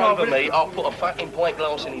spits over me, I'll put a fucking pint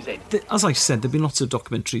glass in his head. As I said, there have been lots of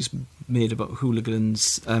documentaries made about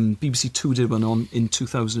hooligans. BBC Two did one on in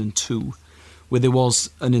 2002, where there was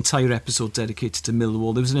an entire episode dedicated to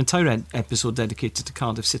Millwall. There was an entire episode dedicated to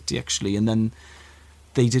Cardiff City, actually, and then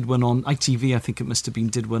they did one on ITV, I think it must have been,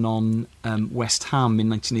 did one on West Ham in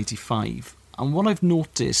 1985. And what I've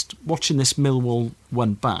noticed, watching this Millwall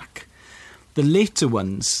one back, the later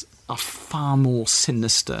ones are far more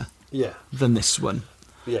sinister than this one.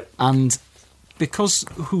 Yeah. And because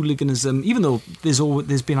hooliganism, even though there's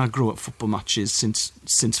been aggro at football matches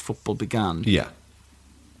since football began,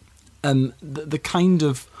 the kind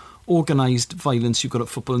of organised violence you got at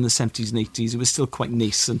football in the 70s and 80s, it was still quite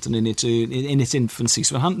nascent and in its infancy,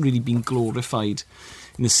 so it hadn't really been glorified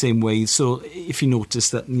in the same way. So if you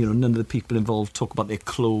notice that, none of the people involved talk about their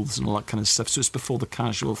clothes and all that kind of stuff, so it's before the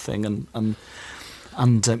casual thing and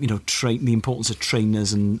the importance of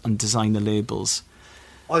trainers and designer labels.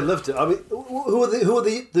 I loved it. I mean, who are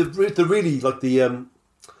the really like the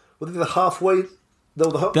halfway? No,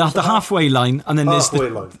 the halfway line, and then there's the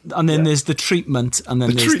treatment, and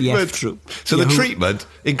then there's the F troop. So the treatment,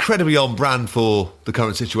 incredibly on brand for the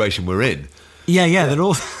current situation we're in. Yeah. They're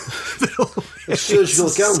all surgical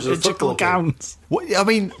gowns. Surgical gowns. What, I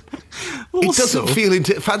mean, it doesn't feel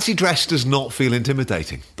fancy dress does not feel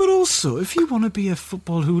intimidating. But also, if you want to be a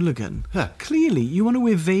football hooligan, clearly you want to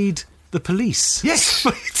evade the police. Yes.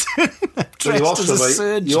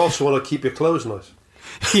 You also want to keep your clothes nice.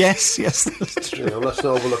 Yes, that's true. Let's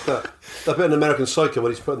not overlook that. That bit in American Psycho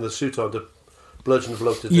when he's putting the suit on to bludgeon the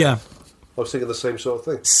bloke to death. Yeah. I was thinking the same sort of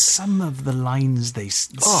thing. Some of the lines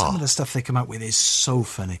some of the stuff they come out with is so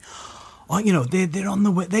funny. They're on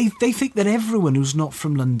the way. They think that everyone who's not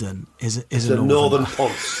from London is a northern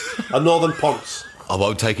ponce. A northern ponce. I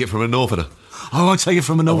won't take it from a northerner. I won't take it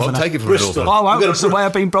from a northerner. Bristol. That's the way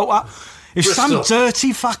I've been brought up. If some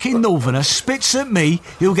dirty fucking northerner spits at me,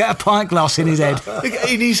 he'll get a pint glass in his head.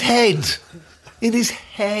 In his head. In his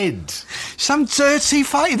head. Some dirty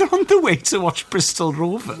fight. They're on the way to watch Bristol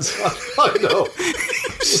Rovers. I know.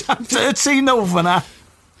 Some dirty northerner.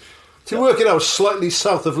 To work it out slightly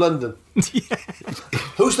south of London. Yeah.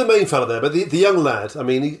 Who's the main fella there? But the young lad, I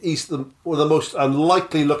mean, he's one of the most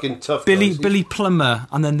unlikely looking tough guys. Billy Plummer,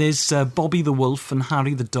 and then there's Bobby the Wolf and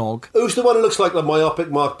Harry the Dog. Who's the one who looks like the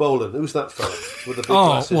myopic Mark Bolan? Who's that fella with the big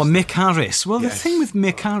glasses? Mick Harris. Well, yes. The thing with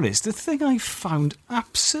Mick Harris, the thing I found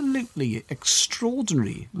absolutely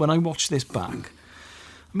extraordinary when I watched this back,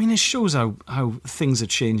 I mean, it shows how things have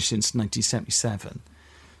changed since 1977.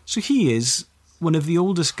 So he is one of the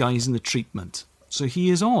oldest guys in the treatment. So he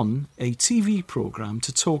is on a TV programme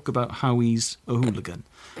to talk about how he's a hooligan.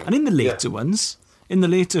 And in the later ones, In the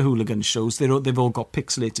later hooligan shows, they've all got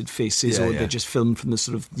pixelated faces, Yeah, or yeah. they're just filmed from the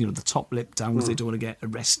sort of, the top lip down, because they don't want to get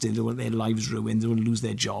arrested, they don't want their lives ruined, they don't want to lose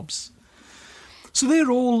their jobs. So they're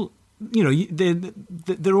all,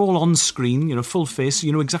 they're all on screen, full face,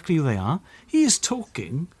 you know exactly who they are. He is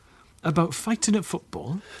talking about fighting at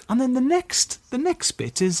football, and then the next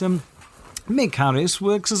bit is Mick Harris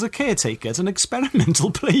works as a caretaker at an experimental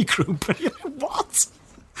playgroup. And you're like, what?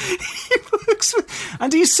 He works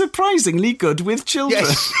and he's surprisingly good with children.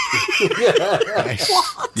 Yes. Yes.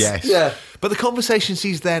 What? Yes. Yeah. But the conversations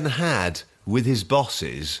he's then had with his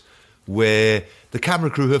bosses, where the camera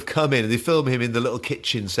crew have come in and they film him in the little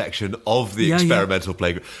kitchen section of the experimental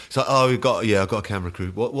playground. It's like, I've got a camera crew.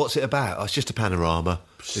 What's it about? Oh, it's just a panorama.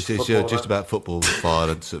 It's just about football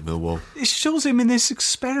violence at Millwall. It shows him in this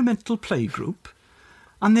experimental playgroup,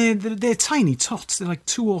 and they're tiny tots. They're like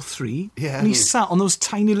 2 or 3. Yeah. And he's sat on those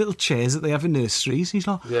tiny little chairs that they have in nurseries. He's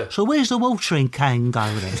like, Yeah. so where's the watering can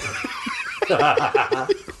going then?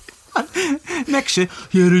 Next year,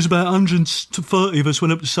 there's about 130 of us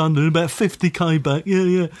went up to Sunderland, about 50 came back. Yeah.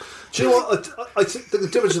 Do you know what? I think the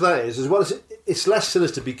difference of that is, as well as it's less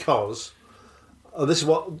sinister because, and this is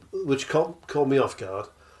which caught me off guard.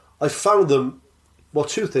 I found them,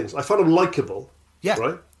 two things. I found them likeable. Yeah.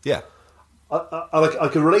 Right. Yeah. I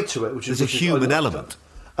can relate to it, which is There's a human element.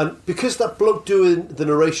 And because that bloke doing the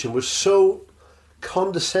narration was so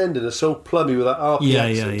condescending and so plummy with that RP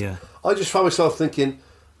accent, I just found myself thinking,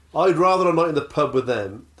 I'd rather a night in the pub with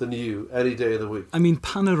them than you any day of the week. I mean,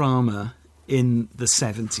 Panorama in the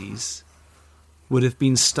 70s would have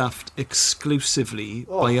been staffed exclusively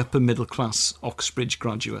by upper middle class Oxbridge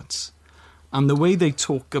graduates. And the way they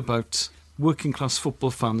talk about working class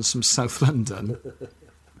football fans from South London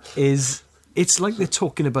it's like they're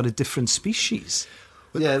talking about a different species.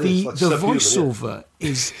 Yeah, the like subhuman, voiceover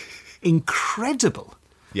is incredible.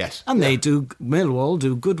 Yes. And Millwall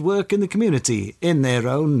do good work in the community in their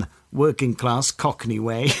own working class Cockney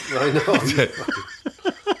way. I know.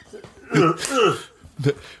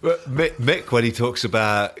 Mick, when he talks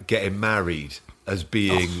about getting married as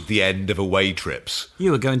being the end of away trips.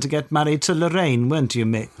 You were going to get married to Lorraine, weren't you,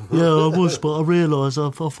 Mick? Yeah, I was, but I realised I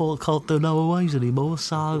thought I can't do no aways anymore,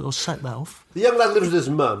 so I set that off. The young lad lives with his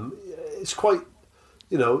mum. It's quite,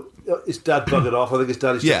 his dad buggered off. I think his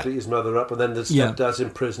dad is trying to beat his mother up, and then the stepdad's in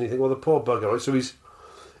prison. You think, well, the poor bugger, right? So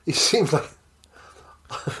he seems like...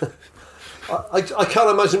 I can't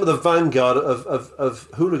imagine him with the vanguard of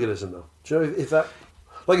hooliganism, though. Do you know if that...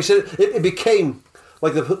 Like I said, it became...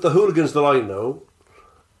 Like the hooligans that I know,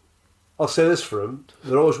 I'll say this for them,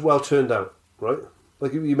 they're always well turned out, right?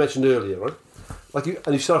 Like you mentioned earlier, right?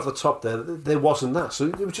 And you start off the top there wasn't that. So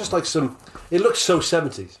it was just like it looks so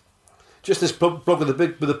 70s. Just this bloke with a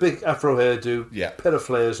big afro hairdo, pair of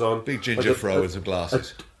flares on. Big ginger fro and some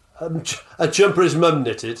glasses. A jumper his mum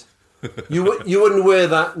knitted. You wouldn't wear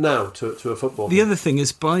that now to a football The game. other thing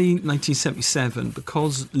is, by 1977,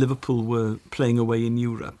 because Liverpool were playing away in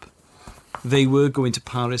Europe, they were going to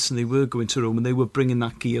Paris and they were going to Rome and they were bringing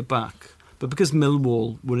that gear back. But because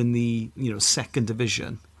Millwall were in the second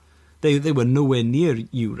division, they were nowhere near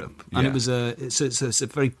Europe, and it was it's a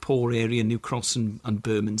very poor area, New Cross and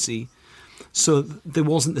Bermondsey. So there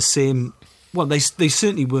wasn't the same. Well, they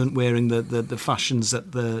certainly weren't wearing the fashions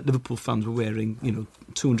that the Liverpool fans were wearing.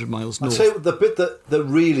 200 miles north. I'll tell you the bit that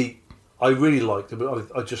I really liked.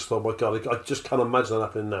 I just thought, my God, I just can't imagine that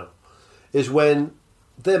happening now. Is when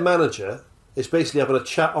their manager is basically having a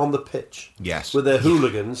chat on the pitch with their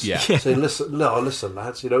hooligans, saying, listen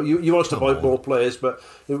lads, you want us to buy more players, but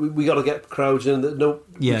we got to get crowds in.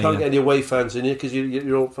 We can't get any away fans in here because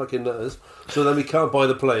you're all fucking nutters, so then we can't buy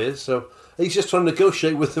the players. So he's just trying to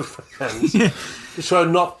negotiate with the fans to try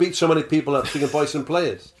and not beat so many people up so he can buy some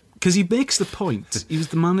players. Because he makes the point, he was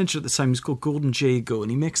the manager at the time, he was called Gordon Jago,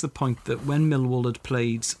 and he makes the point that when Millwall had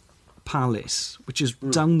played Palace, which is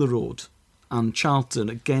down the road, and Charlton,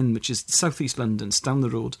 again, which is South East London, it's down the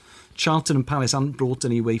road, Charlton and Palace hadn't brought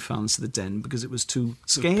any away fans to the Den because it was too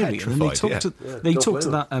scary. And they talked to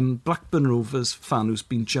that Blackburn Rovers fan who's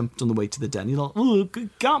been jumped on the way to the Den. He's like,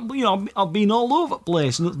 I've been all over the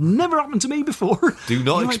place and it's never happened to me before. Do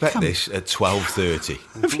not expect this at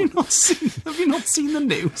 12:30. Have you not seen the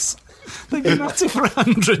news? They've been at it for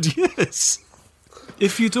 100 years.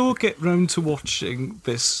 If you don't get round to watching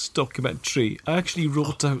this documentary, I actually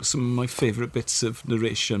wrote out some of my favourite bits of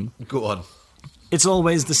narration. Go on. It's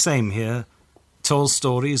always the same here. Tall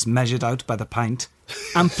stories measured out by the pint.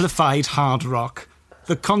 Amplified hard rock.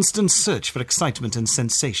 The constant search for excitement and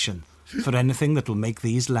sensation. For anything that will make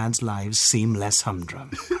these lads' lives seem less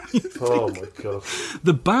humdrum. Oh my God.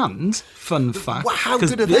 The band, fun fact... How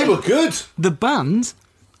good are they? They were good. The band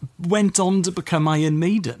went on to become Iron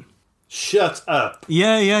Maiden. Shut up.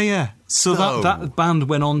 Yeah. So that band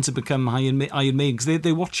went on to become Iron Maiden because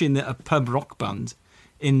they're watching a pub rock band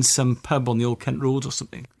in some pub on the Old Kent Road or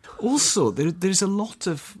something. Also, there's a lot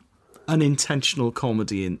of unintentional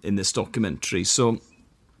comedy in this documentary. So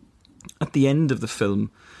at the end of the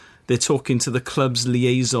film, they're talking to the club's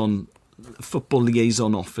football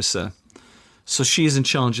liaison officer. So she is in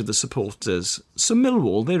charge of the supporters. So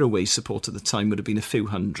Millwall, their away support at the time would have been a few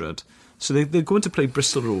hundred. So they're going to play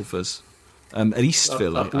Bristol Rovers at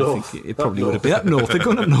Eastville. I think it probably would have been up north. They're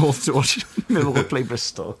going up north to watch Millwall play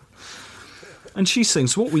Bristol. And she's saying,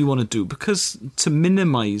 so what we want to do, because to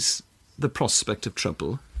minimise the prospect of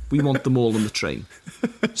trouble, we want them all on the train.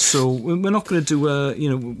 So we're not going to do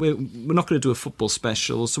we're not going to do a football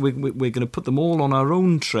special. So we're going to put them all on our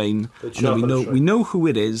own train, and then we know who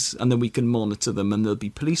it is, and then we can monitor them, and there'll be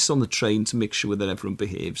police on the train to make sure that everyone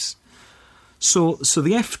behaves. So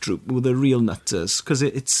the F Troop were the real nutters, because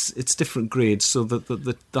it's different grades. So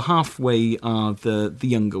the halfway are the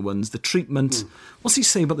younger ones. The treatment. What's he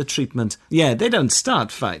say about the treatment? Yeah, they don't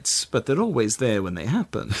start fights, but they're always there when they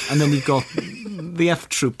happen. And then you've got the F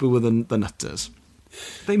Troop who were the nutters.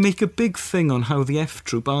 They make a big thing on how the F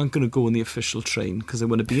Troop aren't going to go on the official train because they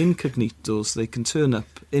want to be incognito, so they can turn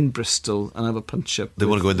up in Bristol and have a punch-up. They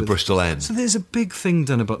want to go in the Bristol end. So there's a big thing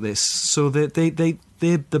done about this. So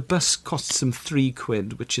the bus costs them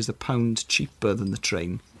 £3, which is £1 cheaper than the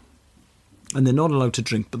train. And they're not allowed to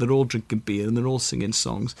drink, but they're all drinking beer and they're all singing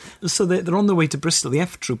songs. And so they're on their way to Bristol. The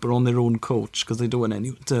F Troop are on their own coach because they don't want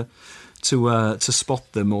anyone to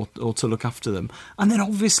spot them or to look after them. And then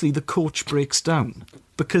obviously the coach breaks down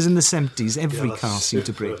because in the 70s every car seemed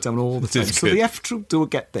to break down all the time. So the F Troop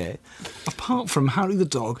don't get there, apart from Harry the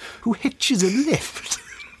dog, who hitches a lift.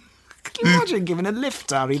 Can you imagine giving a lift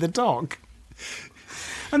to Harry the dog?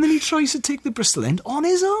 And then he tries to take the Bristol end on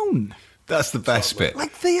his own. That's the best bit.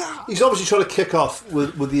 Like they are. He's obviously trying to kick off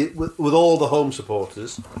with all the home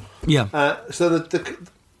supporters. Yeah. So the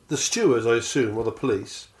stewards, I assume, or the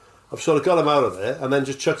police, have sort of got him out of there and then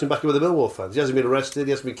just chucked him back in with the Millwall fans. He hasn't been arrested.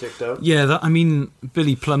 He hasn't been kicked out. Yeah,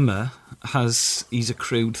 Billy Plummer he's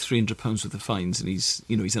accrued £300 worth of fines, and he's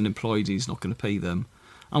unemployed. He's not going to pay them.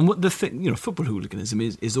 And what the thing, football hooliganism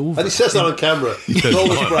is over. And he says that on camera.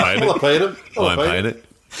 I'm not paying him. I'm paying it.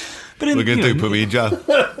 But we're going to put me in jail.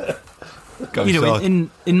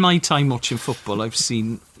 In my time watching football, I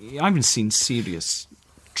haven't seen serious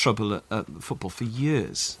trouble at football for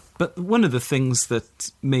years. But one of the things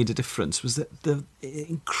that made a difference was that the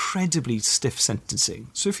incredibly stiff sentencing.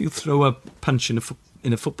 So if you throw a punch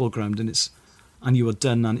in a football ground and you are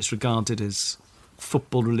done and it's regarded as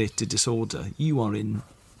football-related disorder, you are in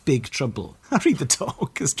big trouble. Harry the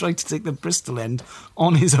dog has tried to take the Bristol end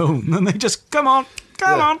on his own, and they just, come on.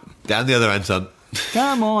 Down the other end, son.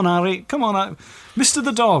 Come on, Harry. Come on, Mr.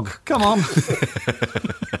 the dog. Come on.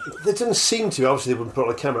 There didn't seem to, obviously they wouldn't put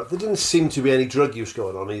on a camera, there didn't seem to be any drug use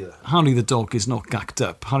going on either. Harry the dog is not gacked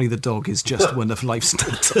up. Harry the dog is just one of life's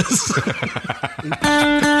nutters.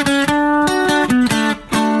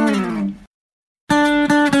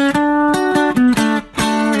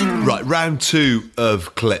 Right, round 2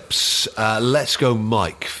 of clips. Let's go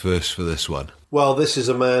Mike first for this one. Well, this is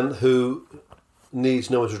a man who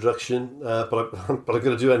needs no introduction, but I'm going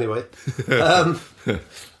to do anyway.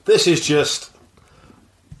 This is just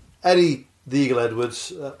Eddie the Eagle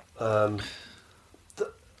Edwards. Again,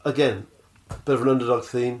 a bit of an underdog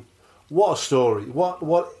theme. What a story! What?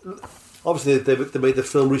 Obviously, they made the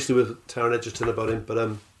film recently with Taron Egerton about him, but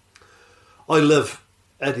I love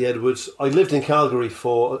Eddie Edwards. I lived in Calgary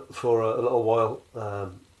for a little while,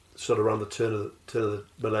 sort of around the turn of the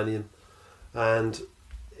millennium, and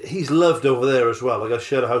he's loved over there as well. Like I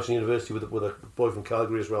shared a house in university with a boy from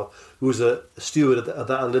Calgary as well, who was a steward at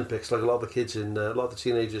that Olympics. Like a lot of the kids a lot of the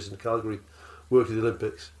teenagers in Calgary worked at the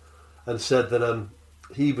Olympics, and said that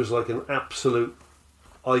he was like an absolute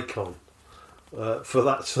icon for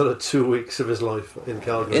that sort of 2 weeks of his life in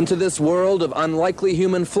Calgary. Into this world of unlikely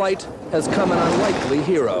human flight has come an unlikely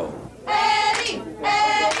hero.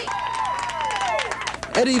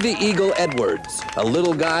 Eddie the Eagle Edwards, a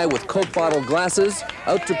little guy with Coke bottle glasses,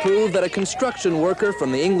 out to prove that a construction worker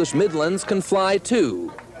from the English Midlands can fly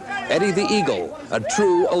too. Eddie the Eagle, a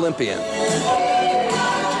true Olympian.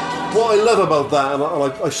 What I love about that, and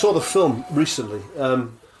I saw the film recently,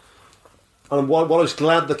 and what I was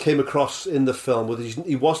glad that came across in the film was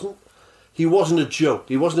he wasn't a joke.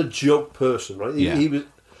 He wasn't a joke person, right?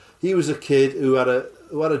 He was a kid who had a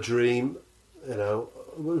dream,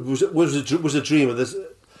 was a dreamer. There's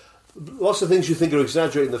lots of things you think are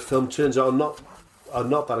exaggerated in the film turns out are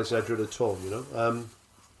not that exaggerated at all,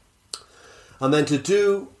 And then to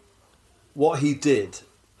do what he did,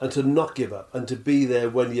 and to not give up, and to be there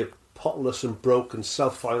when you're potless and broke and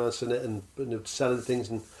self-financing it and selling things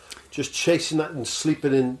and just chasing that and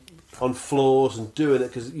sleeping in on floors and doing it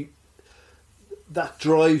because that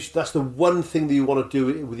drives. That's the one thing that you want to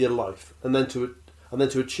do with your life, and then to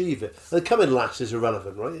achieve it. And coming last is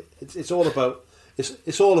irrelevant, right? It's all about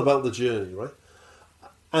the journey, right?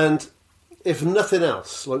 And if nothing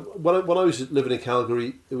else, like when I was living in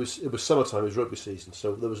Calgary, it was summertime, it was rugby season,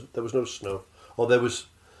 so there was no snow, or there was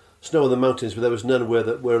snow in the mountains, but there was none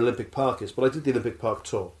where Olympic Park is. But I did the Olympic Park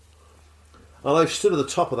tour, and I stood at the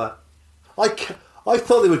top of that. I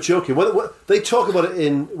thought they were joking. When they talk about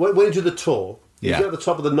it when you do the tour, you get at the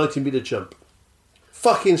top of the 90-metre jump.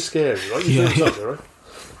 Fucking scary, right? You up there, right?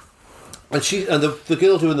 And the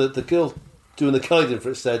girl doing the guiding for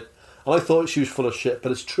it said, and I thought she was full of shit,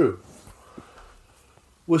 but it's true.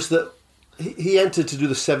 Was that he entered to do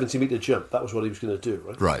the 70-metre jump? That was what he was going to do,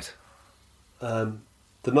 right? Right.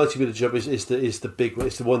 The 90-metre jump is the big one.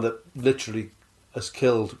 It's the one that literally has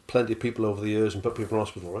killed plenty of people over the years and put people in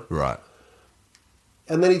hospital, right? Right.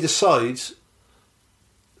 And then he decides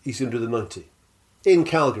he's going to do the 90 in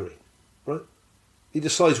Calgary, right? He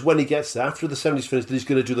decides when he gets there, after the 70's finished, that he's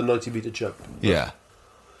going to do the 90-metre jump. Right? Yeah.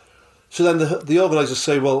 So then the organisers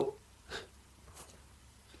say, well,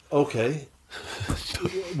 okay,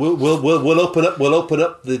 we'll open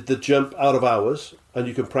up the jump out of hours and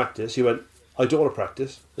you can practice. He went, I don't want to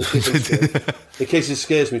practice in case it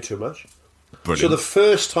scares me too much. Brilliant. So the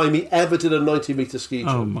first time he ever did a 90-metre ski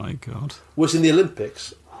jump, oh my God, was in the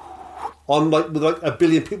Olympics, with a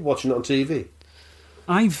billion people watching it on TV.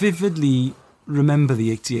 I vividly remember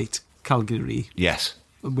the '88 Calgary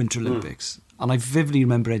Winter Olympics, and I vividly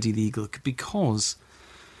remember Eddie the Eagle because,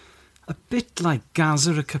 a bit like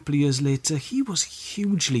Gaza a couple of years later, he was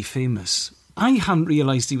hugely famous. I hadn't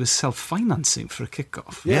realised he was self-financing for a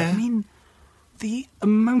kick-off. Yeah. I mean, the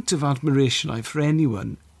amount of admiration I have for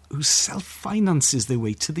anyone who self-finances their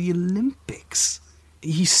way to the Olympics.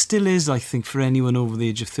 He still is, I think, for anyone over the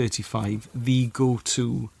age of 35, the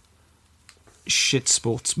go-to shit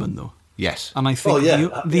sportsman, though. Yes. And I think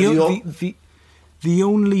the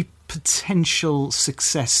only potential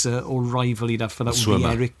successor or rival he'd have for that would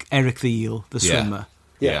be Eric the Eel, the swimmer.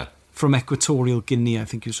 Yeah. From Equatorial Guinea, I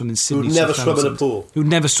think he was from in Sydney. Who'd never swum in a pool. Who'd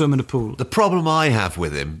never swum in a pool. The problem I have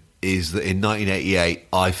with him is that in 1988,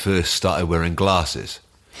 I first started wearing glasses.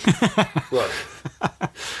 Right.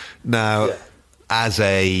 Now, as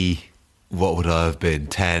what would I have been,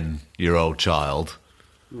 10-year-old child,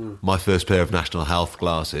 my first pair of National Health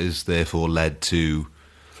glasses therefore led to...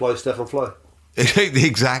 Fly, Stefan, fly.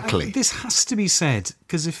 Exactly. This has to be said,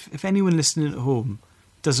 because if anyone listening at home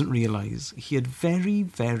doesn't realise, he had very,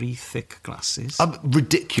 very thick glasses.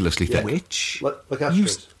 Ridiculously thick. Which... Like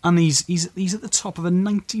and he's at the top of a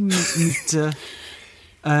 90-metre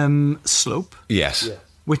slope. Yes. Yeah.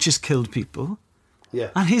 Which has killed people.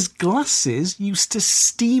 Yeah. And his glasses used to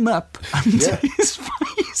steam up under his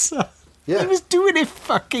visor. Yeah. He was doing it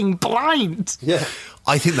fucking blind. Yeah.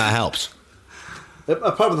 I think that helps.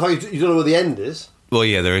 Apart from the fact you don't know where the end is. Well,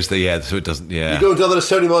 yeah, there is so it doesn't, You go into another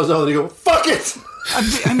 70 miles an hour and you go, fuck it!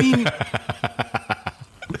 I mean,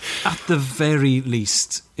 at the very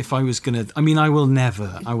least, if I was going to... I mean, I will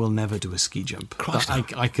never do a ski jump.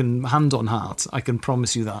 I can, hand on heart, I can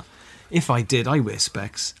promise you that. If I did, I wear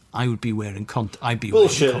specs, I would be wearing wearing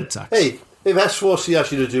contacts. Hey, if S4C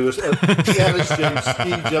asked you to do a Ellis James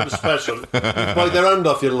ski jump special, you'd bite their hand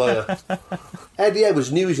off, you liar. Eddie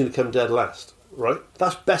Edwards knew he was going to come dead last, right?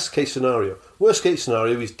 That's best case scenario. Worst case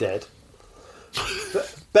scenario, he's dead.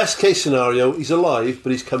 Best case scenario, he's alive,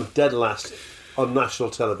 but he's come dead last on national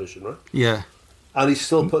television, right? Yeah. And he's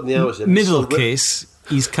still putting the hours in. Middle case,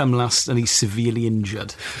 he's come last and he's severely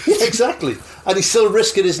injured. Yeah, exactly. And he's still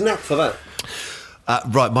risking his neck for that.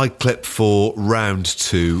 Right, my clip for round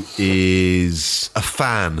 2 is a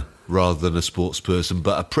fan rather than a sports person,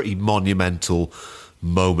 but a pretty monumental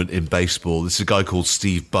moment in baseball. This is a guy called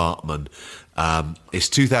Steve Bartman. It's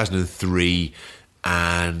 2003,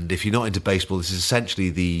 and if you're not into baseball, this is essentially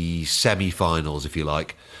the semi-finals, if you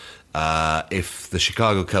like. If the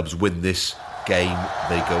Chicago Cubs win this game,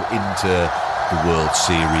 they go into the World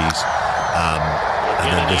Series.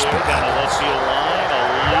 And then this bit happens.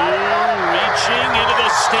 Reaching into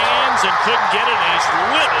the stands and couldn't get it, and he's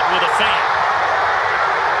livid with a fan.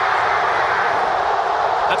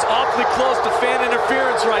 That's awfully close to fan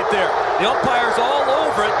interference right there. The umpire's all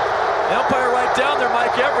over it. The umpire right down there,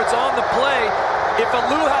 Mike Everett's on the play. If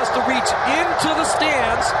Alou has to reach into the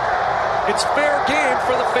stands, it's fair game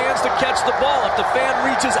for the fans to catch the ball. If the fan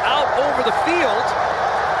reaches out over the field,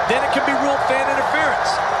 then it can be ruled fan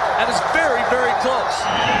interference. That is very, very close.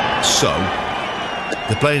 So,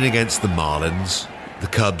 they're playing against the Marlins. The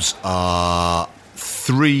Cubs are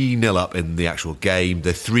 3-0 up in the actual game.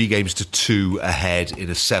 They're 3-2 ahead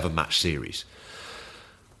in a 7-match series.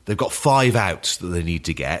 They've got 5 outs that they need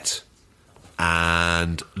to get.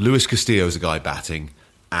 And Luis Castillo's the guy batting.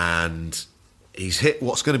 And he's hit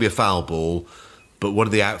what's going to be a foul ball. But one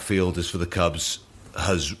of the outfielders for the Cubs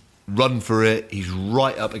has run for it. He's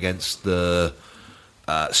right up against the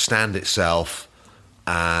stand itself.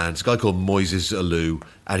 And it's a guy called Moises Alou.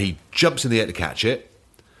 And he jumps in the air to catch it.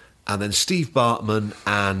 And then Steve Bartman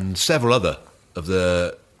and several other of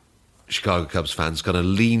the Chicago Cubs fans kind of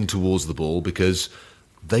lean towards the ball because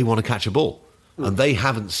they want to catch a ball. And they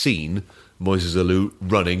haven't seen Moises Alou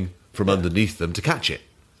running from underneath them to catch it.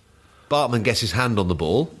 Bartman gets his hand on the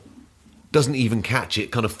ball, doesn't even catch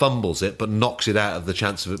it, kind of fumbles it, but knocks it out of the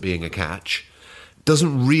chance of it being a catch,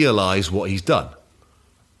 doesn't realise what he's done.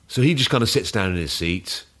 So he just kind of sits down in his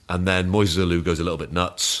seat, and then Moises Alou goes a little bit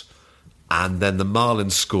nuts. And then the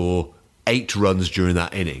Marlins score 8 runs during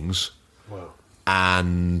that innings. Wow.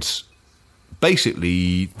 And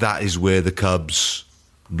basically, that is where the Cubs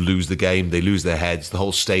lose the game. They lose their heads. The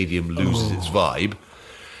whole stadium loses its vibe.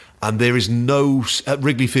 And there is no... At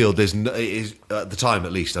Wrigley Field, there's no, at the time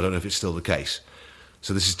at least, I don't know if it's still the case.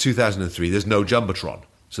 So this is 2003. There's no Jumbotron.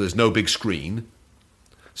 So there's no big screen.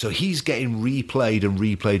 So he's getting replayed and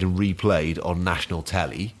replayed and replayed on national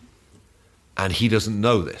telly. And he doesn't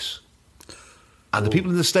know this. And the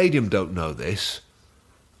people in the stadium don't know this,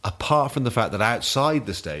 apart from the fact that outside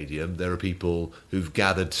the stadium there are people who've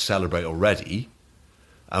gathered to celebrate already,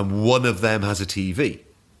 and one of them has a TV.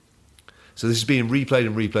 So this is being replayed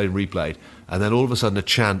and replayed and replayed, and then all of a sudden a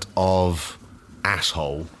chant of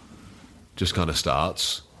asshole just kind of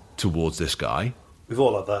starts towards this guy. We've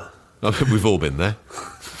all had that. We've all been there.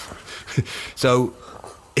 So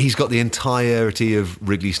he's got the entirety of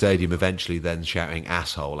Wrigley Stadium eventually then shouting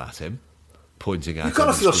asshole at him. Pointing at You've got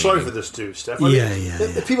to feel sorry for this dude, Steph.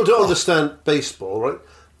 If people don't understand baseball, right?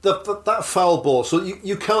 That foul ball, so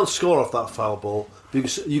you can't score off that foul ball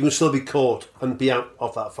because you can still be caught and be out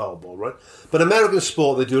off that foul ball, right? But American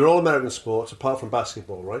sport, they do it all American sports, apart from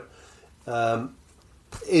basketball, right?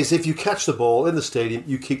 Is if you catch the ball in the stadium,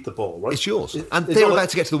 you keep the ball, right? It's yours. And they're about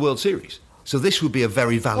to get to the World Series. So this would be a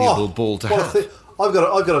very valuable ball to have. I've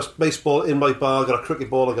got a baseball in my bar, I've got a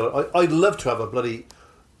cricket ball, I'd love to have a bloody...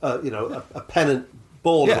 a pennant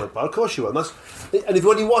ball in my bar. Of course you will. And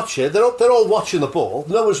when you watch it, they're all watching the ball.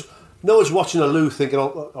 No one's watching Alou thinking,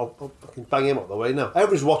 I'll fucking bang him out the way. No,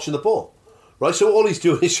 everyone's watching the ball, right? So all he's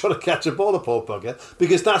doing is trying to catch a ball, the poor bugger,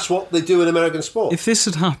 because that's what they do in American sport. If this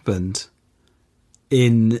had happened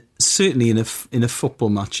certainly in a football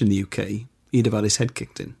match in the UK, he'd have had his head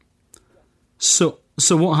kicked in. So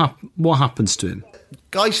what happens to him?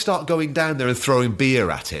 Guys start going down there and throwing beer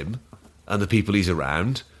at him and the people he's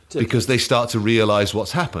around. Because they start to realise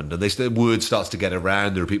what's happened, and the word starts to get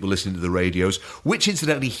around. There are people listening to the radios, which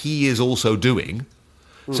incidentally he is also doing.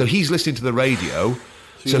 So he's listening to the radio.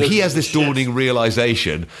 So he has this dawning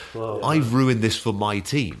realisation: I've ruined this for my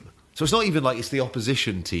team. So it's not even like it's the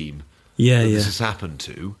opposition team that this has happened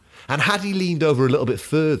to. And had he leaned over a little bit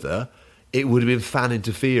further, it would have been fan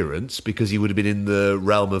interference because he would have been in the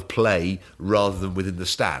realm of play rather than within the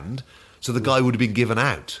stand. So the guy would have been given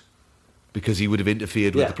out. Because he would have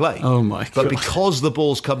interfered with the play. Oh, my God. But because the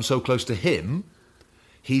ball's come so close to him,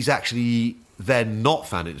 he's actually then not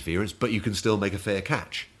fan interference, but you can still make a fair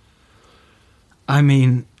catch. I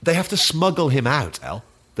mean... They have to smuggle him out, El.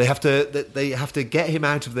 They have to get him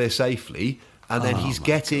out of there safely, and then he's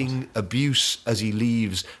getting abuse as he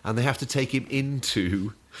leaves, and they have to take him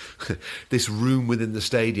into this room within the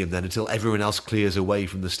stadium then until everyone else clears away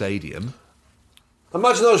from the stadium.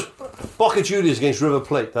 Imagine those Boca Juniors against River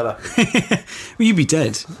Plate. Well, you'd be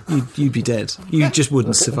dead. You'd be dead. You just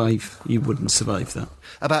wouldn't survive. You wouldn't survive that.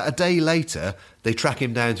 About a day later, they track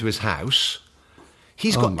him down to his house.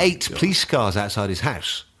 He's got 8 police cars outside his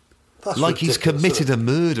house. That's like he's committed a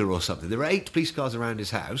murder or something. There are 8 police cars around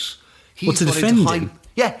his house. To defend him?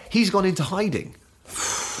 Yeah, he's gone into hiding.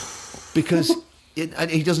 Because and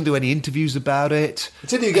he doesn't do any interviews about it.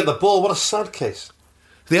 Didn't even get the ball. What a sad case.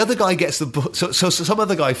 The other guy gets the ball. So some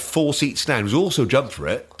other guy 4 seats down who's also jumped for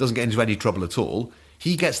it, doesn't get into any trouble at all.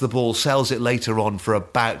 He gets the ball, sells it later on for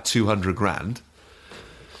about $200,000.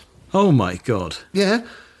 Oh my God! Yeah,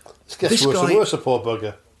 this worse and worse. A poor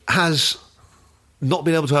bugger has not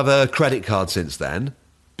been able to have a credit card since then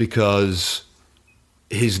because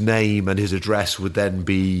his name and his address would then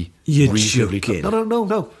be reasonably...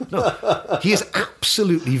 No. He is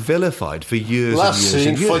absolutely vilified for years Last and years scene,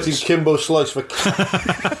 and years. fighting Kimbo Slice for...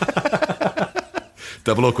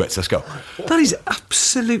 Double or quits, let's go. That is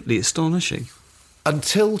absolutely astonishing.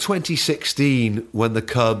 Until 2016, when the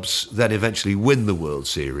Cubs then eventually win the World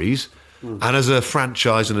Series, and as a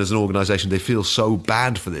franchise and as an organisation, they feel so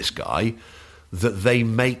bad for this guy that they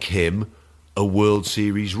make him a World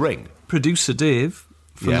Series ring. Producer Dave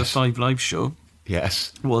from the 5 Live show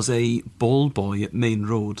was a ball boy at Main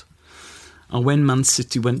Road. And when Man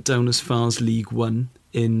City went down as far as League One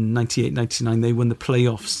in 98-99, they won the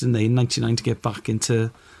playoffs, didn't they, in 99 to get back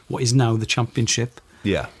into what is now the Championship.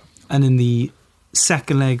 Yeah. And in the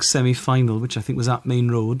second leg semi-final, which I think was at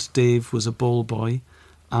Main Road, Dave was a ball boy,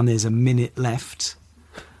 and there's a minute left.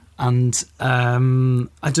 And I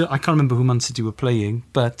can't remember who Man City were playing,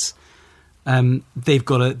 but they've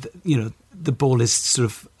got the ball is sort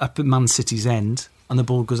of up at Man City's end, and the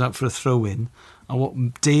ball goes out for a throw-in. And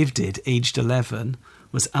what Dave did, aged 11,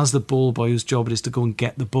 was as the ball boy whose job it is to go and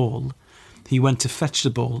get the ball, he went to fetch the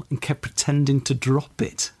ball and kept pretending to drop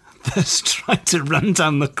it. Thus trying to run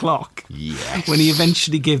down the clock. Yes. When he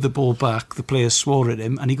eventually gave the ball back, the players swore at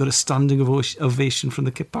him, and he got a standing ovation from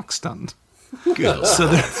the kickback stand. Good. So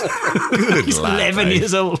Good he's lad, 11 mate.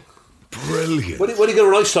 years old. Brilliant. When you go to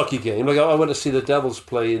an ice hockey game, like I went to see the Devils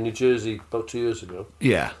play in New Jersey about 2 years ago.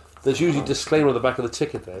 Yeah. There's usually a disclaimer on the back of the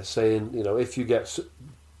ticket there saying, if you get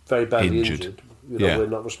very badly injured, we're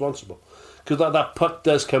not responsible. Because that puck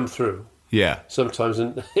does come through. Yeah. Sometimes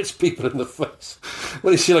and hits people in the face.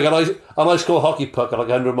 When you see like an ice cold hockey puck at like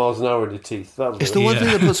 100 miles an hour in your teeth. It's the one thing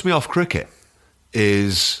that puts me off cricket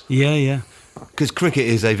is... Yeah. Because cricket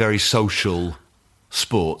is a very social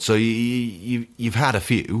sport, so you've had a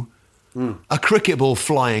few. A cricket ball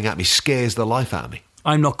flying at me scares the life out of me.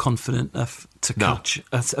 I'm not confident enough to catch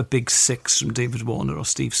a big 6 from David Warner or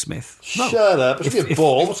Steve Smith. Shut up. It's a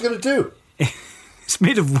ball. What's it going to do? It's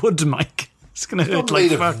made of wood, Mike. It's going to hurt like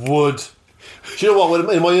fuck. Made of wood. Do you know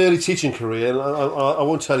what? In my early teaching career, and I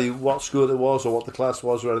won't tell you what school it was or what the class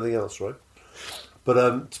was or anything else, right?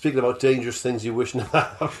 But speaking about dangerous things you wish never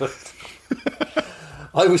happened,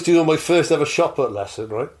 I was doing my first ever shot put lesson,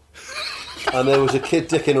 right? And there was a kid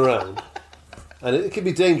dicking around. And it can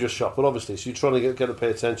be dangerous shot put, obviously, so you're trying to get him to pay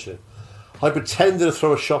attention. I pretended to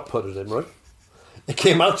throw a shot put at him, right? It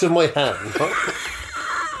came out of my hand, right?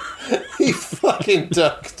 He fucking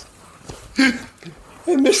ducked.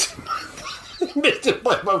 He missed it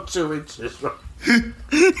by about 2 inches, right? And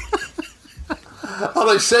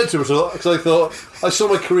I said to him, because I thought, I saw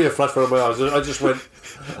my career flash before my eyes, and I just went,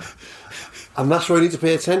 and that's where I need to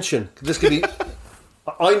pay attention. This could be,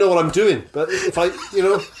 I know what I'm doing, but if I'm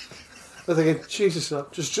thinking, Jesus, I'm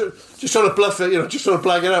just trying to bluff it, just trying to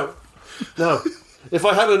blag it out. No, if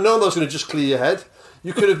I hadn't known I was going to just clear your head,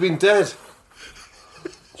 you could have been dead.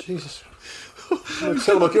 Jesus. I'm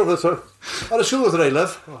telling my girlfriend, sorry. I had a school today,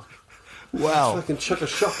 love. Wow. I can chuck a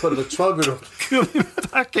shot put at a 12-year-old. Coming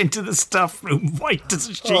back into the staff room, white as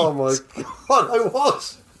a sheet. Oh my God, I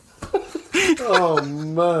was. Oh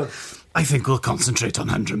man. I think we'll concentrate on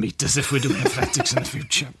 100 metres if we're doing athletics in the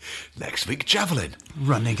future. Next week, javelin.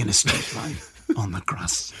 Running in a straight line on the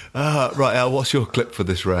grass. Right, Al, what's your clip for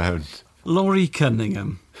this round? Laurie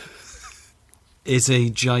Cunningham is a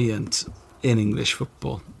giant in English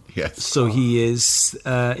football. Yes. So he is,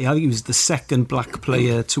 I think he was the second black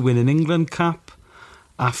player to win an England cap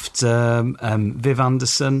after Viv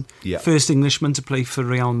Anderson. Yeah. First Englishman to play for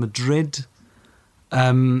Real Madrid.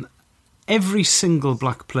 Every single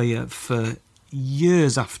black player for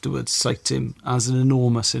years afterwards cite him as an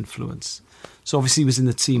enormous influence. So obviously he was in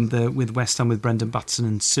the team there with West Ham with Brendan Batson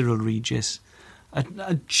and Cyril Regis.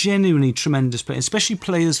 A genuinely tremendous player, especially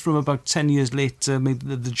players from about 10 years later,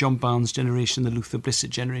 maybe the John Barnes generation, the Luther Blissett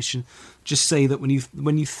generation, just say that when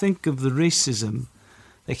you think of the racism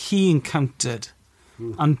that he encountered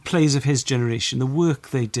and players of his generation, the work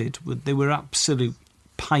they did, they were absolute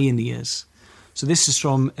pioneers. So this is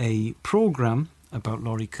from a programme about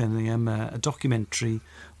Laurie Cunningham, a documentary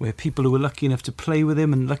where people who were lucky enough to play with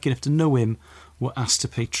him and lucky enough to know him were asked to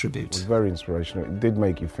pay tribute. It was very inspirational. It did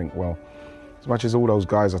make you think, well, as much as all those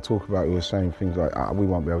guys I talk about who are saying things like, we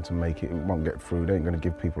won't be able to make it, we won't get through, they ain't going to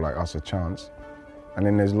give people like us a chance. And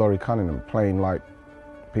then there's Laurie Cunningham playing like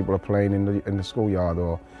people are playing in the schoolyard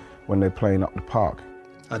or when they're playing up the park.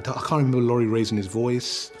 I can't remember Laurie raising his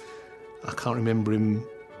voice. I can't remember him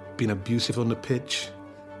being abusive on the pitch.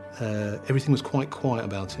 Everything was quite quiet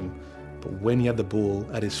about him. But when he had the ball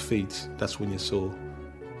at his feet, that's when you saw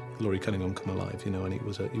Laurie Cunningham come alive, and it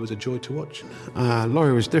was a joy to watch.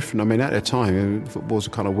 Laurie was different. I mean, at the time, football was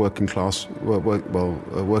a kind of working class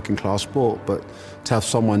sport. But to have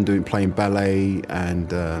someone playing ballet and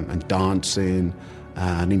dancing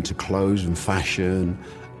and into clothes and fashion,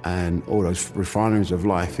 and all those refinements of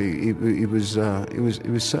life, he was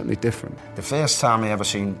certainly different. The first time I ever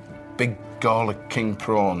seen big garlic king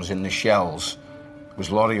prawns in the shells was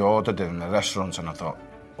Laurie ordered it in the restaurant, and I thought,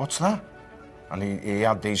 what's that? And he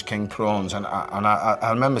had these king prawns, and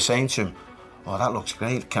I remember saying to him, oh, that looks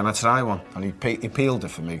great, can I try one? And he peeled it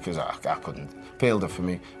for me, because I couldn't. Peeled it for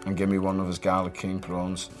me and gave me one of his garlic king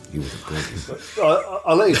prawns. You were the greatest.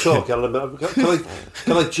 I'll let you talk, Alan.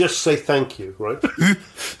 Can I just say thank you, right?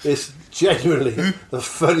 It's genuinely the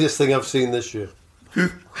funniest thing I've seen this year.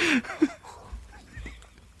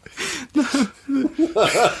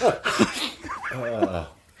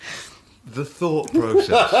 The thought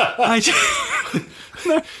process.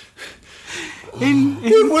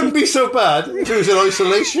 It wouldn't be so bad if it was in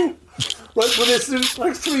isolation. Right, but there's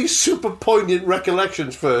like 3 super poignant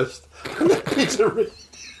recollections first. And then Peter Reid.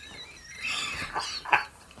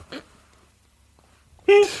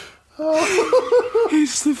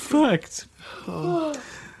 It's the fact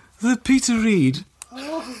that Peter Reid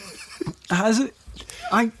has it.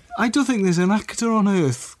 I don't think there's an actor on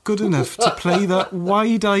earth good enough to play that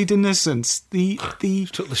wide-eyed innocence. The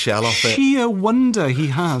took the shell off it. Sheer wonder he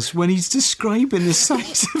has when he's describing the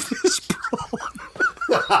size of his prawn.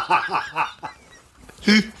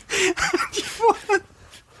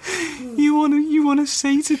 You want to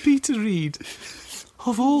say to Peter Reid,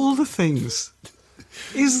 of all the things,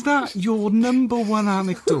 is that your number one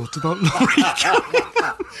anecdote about Laurie?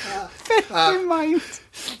 Bear in mind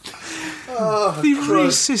the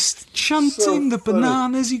racist chanting, the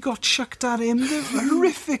bananas he got chucked at him, the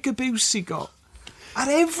horrific abuse he got at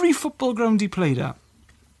every football ground he played at.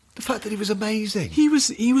 The fact that he was amazing. He was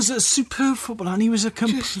a superb footballer, and he was a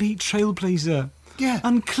complete trailblazer. Yeah.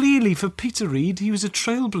 And clearly for Peter Reid, he was a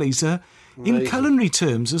trailblazer in culinary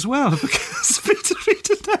terms as well, because Peter Reid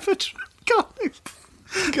had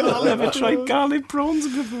never tried garlic prawns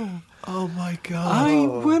before. Oh my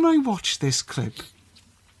God. When I watched this clip,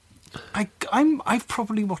 I've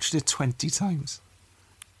probably watched it 20 times.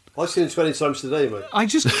 I've seen it 20 times today, mate. I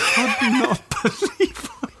just could not believe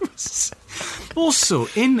what I was saying. Also,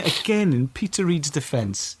 in Peter Reid's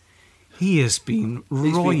defence, he has been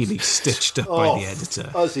royally stitched up by the editor.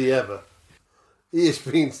 Has he ever? He has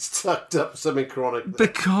been tucked up something chronic.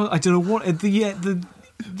 Because I don't know what the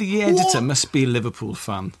editor must be a Liverpool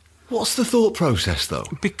fan. What's the thought process, though?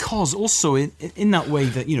 Because also in that way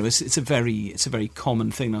that, you know, it's a very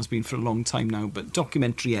common thing that's been for a long time now. But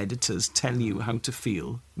documentary editors tell you how to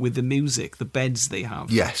feel with the music, the beds they have.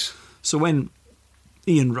 Yes. So when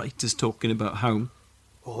Ian Wright is talking about how,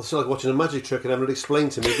 it's like watching a magic trick and having it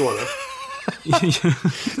explained to me. Go on,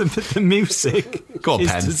 the music. Go on,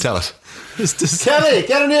 Pen. Tell us. Kelly,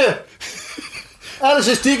 get in here. Alice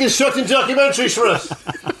is deconstructing documentaries for us.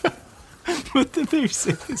 But the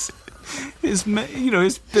music is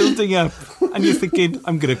building up, and you're thinking,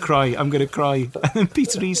 I'm going to cry. And then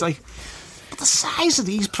Peter Reid's like, but the size of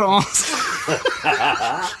these prawns.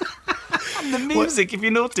 And the music, if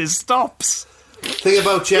you notice, stops. Thing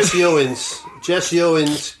about Jesse Owens. Jesse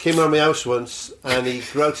Owens came around my house once and he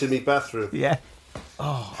grouted in my bathroom. Yeah.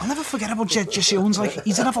 Oh, I'll never forget about Jesse Owens. Like,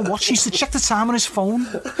 he didn't have a watch. He used to check the time on his phone.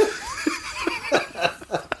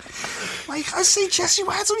 Like, I say, Jesse,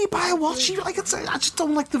 why don't you buy a watch? I just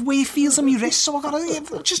don't like the way he feels on my wrist, so I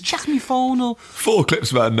gotta just check my phone. 4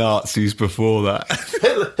 clips about Nazis before that.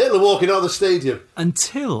 Hitler walking out of the stadium.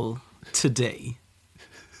 Until today,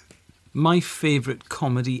 my favourite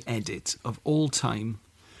comedy edit of all time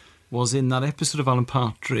was in that episode of Alan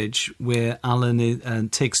Partridge where Alan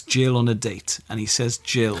takes Jill on a date, and he says,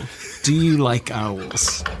 Jill, do you like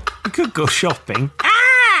owls? We could go shopping.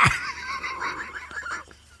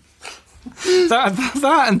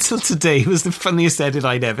 That until today was the funniest edit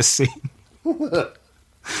I'd ever seen. That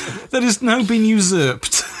has now been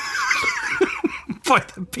usurped by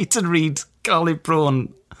the Peter Reid garlic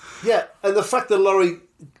prawn. Yeah, and the fact that Laurie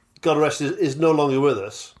got arrested is no longer with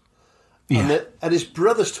us. Yeah. And his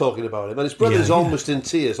brother's talking about him, and his brother's almost in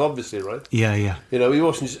tears, obviously, right? Yeah, yeah. You know, he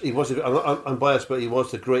wasn't. I'm biased, but he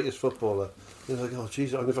was the greatest footballer. He was like, oh,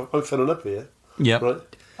 Jesus, I'm filling up here. Yeah. Right.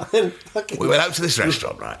 And then we went out to this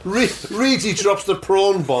restaurant, right? Reedy drops the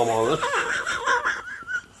prawn bomb on it.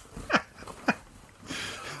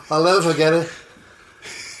 I'll never forget it.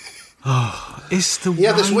 Oh, it's the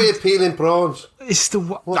yeah, this way of peeling prawns. It's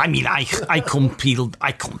the I mean, I couldn't peel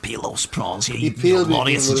those prawns. He peeled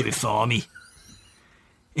Laurie had to do it for me.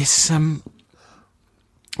 It's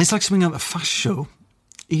like something out of a fast show.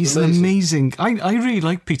 He's amazing. I really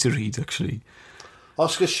like Peter Reid, actually.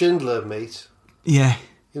 Oscar Schindler, mate. Yeah.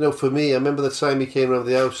 You know, for me, I remember the time he came around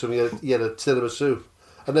the house and he had a tiramisu.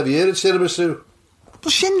 I'd never heard of tiramisu.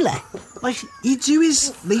 But Schindler, like, he'd do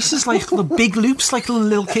his laces like the big loops, like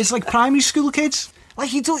little kids, like primary school kids. Like,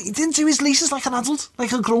 he didn't do his laces like an adult,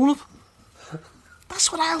 like a grown-up.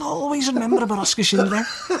 That's what I'll always remember about Oscar Schindler.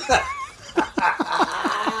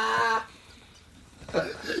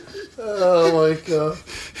 Oh, my God.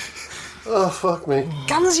 Oh, fuck me.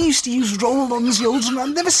 Gans used to use roll-ons, the old one.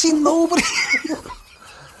 I've never seen nobody.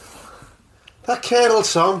 That Carol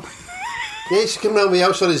song. He used to come round my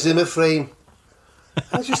house on his Zimmer frame.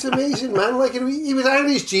 That's just amazing, man. Like, he was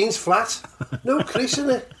ironing his jeans flat. No crease in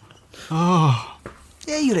it. Oh.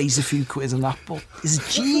 Yeah, you raise a few quid on that, but his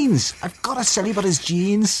jeans. I've got to tell you about his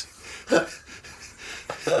jeans. Oh,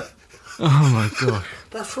 my God.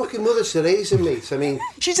 That fucking Mother Teresa, mate. I mean...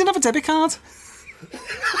 She didn't have a debit card.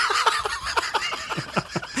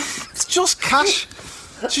 It's just cash.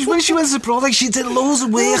 When she went abroad, like, she did loads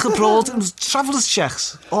of work abroad and was traveller's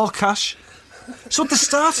checks, all cash. So at the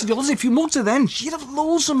start of the holiday, if you mugged her then, she'd have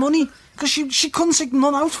loads of money because she couldn't take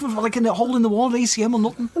none out for like in a hole in the wall ATM or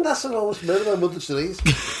nothing. And that's what I always remember about Mother Teresa.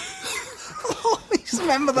 I always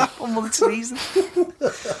remember that from Mother Teresa.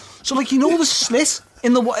 So, like, you know, the slit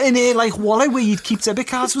in a like wallet where you'd keep debit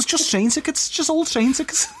cards was just train tickets, just old train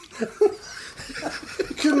tickets.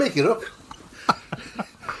 You couldn't make it up.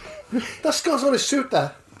 That Scott's on his suit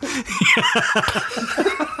there.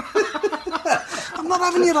 I'm not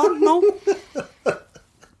having it on, no.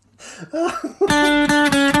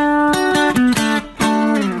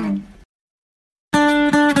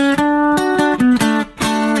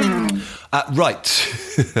 Right.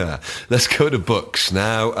 Let's go to books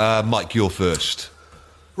now. Mike, you're first.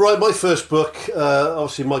 Right, my first book.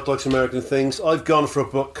 Obviously, Mike likes American things. I've gone for a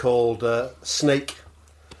book called Snake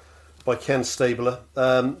by Ken Stabler.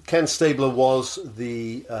 Ken Stabler was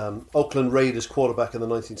the Oakland Raiders quarterback in the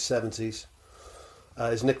 1970s.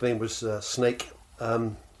 His nickname was Snake.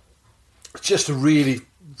 Just a really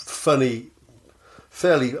funny,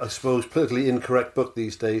 fairly, I suppose, politically incorrect book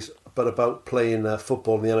these days, but about playing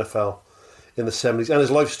football in the NFL in the 70s, and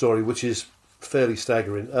his life story, which is fairly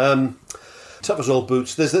staggering. Tough as old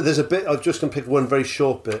boots. There's a bit, I've just going to pick one very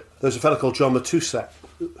short bit. There's a fella called John Matusak,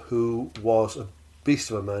 who was a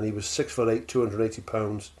beast of a man. He was 6'8", 280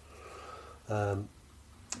 pounds, and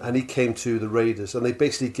he came to the Raiders, and they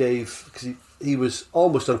basically gave, because he was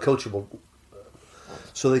almost uncoachable,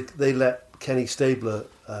 so they let Kenny Stabler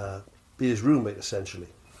be his roommate, essentially.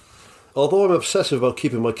 Although I'm obsessive about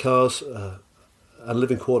keeping my cars and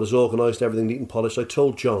living quarters organised, everything neat and polished, I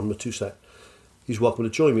told John Matusak he's welcome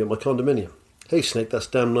to join me at my condominium. Hey Snake, that's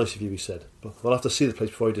damn nice of you, he said, but I'll have to see the place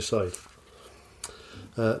before I decide.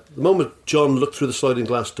 The moment John looked through the sliding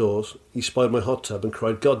glass doors, he spied my hot tub and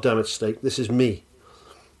cried, God damn it, Snake, this is me.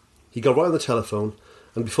 He got right on the telephone,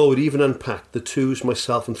 and before we'd even unpacked, the twos,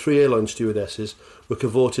 myself and 3 airline stewardesses were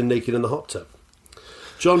cavorting naked in the hot tub.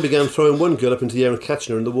 John began throwing one girl up into the air and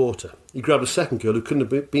catching her in the water. He grabbed a second girl who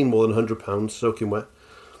couldn't have been more than 100 pounds, soaking wet,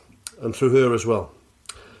 and threw her as well.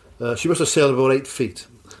 She must have sailed about 8 feet.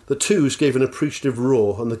 The twos gave an appreciative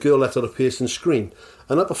roar, and the girl let out a piercing scream.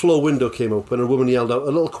 An upper floor window came open, and a woman yelled out, "A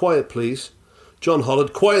little quiet, please." John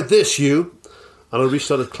hollered, "Quiet this, you!" And I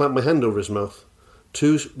reached out and clamped my hand over his mouth.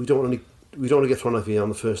 Twos, we don't want to get thrown over here on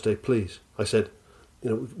the first day, please. I said,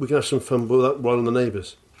 we can have some fun without riling the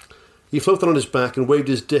neighbours. He floated on his back and waved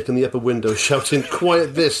his dick in the upper window, shouting,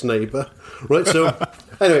 "Quiet this, neighbour." Right, so,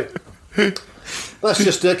 anyway, that's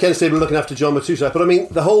just Ken Stabler looking after John Matusak. But I mean,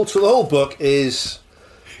 the whole book is,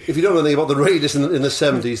 if you don't know anything about the Raiders in the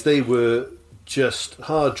 70s, they were just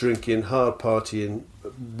hard drinking, hard partying,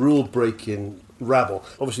 rule breaking rabble.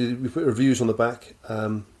 Obviously, we put reviews on the back.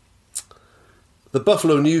 The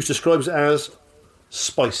Buffalo News describes it as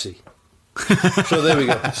spicy. So there we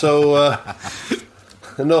go. So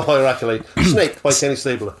no hierarchy. Snake by Kenny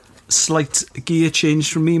Stabler. Slight gear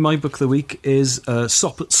change from me. My book of the week is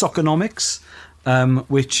Soccernomics,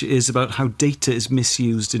 which is about how data is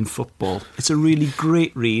misused in football. It's a really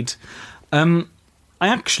great read. I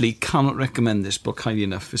actually cannot recommend this book highly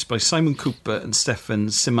enough. It's by Simon Cooper and Stefan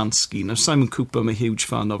Szymanski. Now, Simon Cooper I'm a huge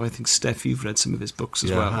fan of. I think, Steph, you've read some of his books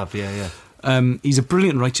as well. I have, yeah. He's a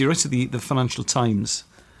brilliant writer. He writes at the Financial Times.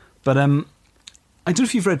 But I don't know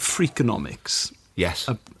if you've read Freakonomics. Yes.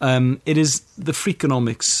 It is the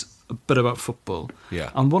Freakonomics, but about football. Yeah.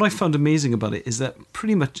 And what I found amazing about it is that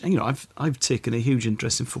pretty much, I've taken a huge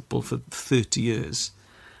interest in football for 30 years.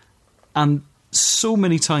 And so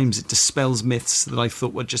many times it dispels myths that I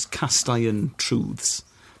thought were just cast iron truths,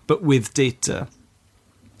 but with data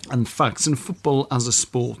and facts. And football as a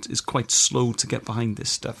sport is quite slow to get behind this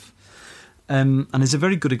stuff. And it's a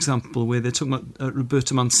very good example where they're talking about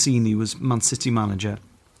Roberto Mancini was Man City manager.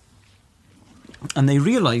 And they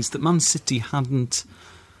realised that Man City hadn't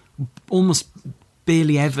almost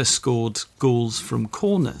barely ever scored goals from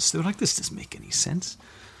corners. They were like, this doesn't make any sense.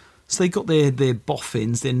 So they got their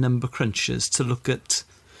boffins, their number crunchers, to look at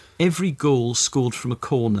every goal scored from a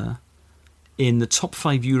corner in the top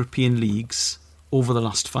 5 European leagues over the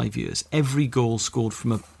last 5 years. Every goal scored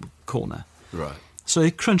from a corner. Right. So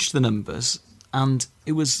they crunched the numbers, and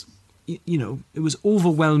it was, it was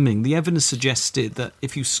overwhelming. The evidence suggested that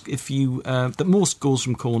that most goals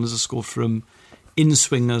from corners are scored from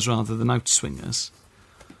in-swingers rather than out-swingers.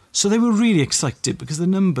 So they were really excited because the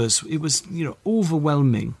numbers, it was,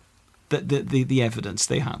 overwhelming, the evidence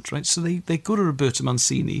they had, right? So they go to Roberto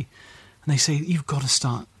Mancini and they say, you've got to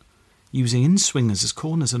start using in-swingers as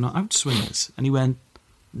corners and not out-swingers. And he went,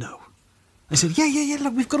 no. They said, yeah,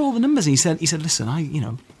 look, we've got all the numbers. And he said, listen,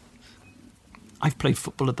 I've played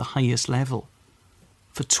football at the highest level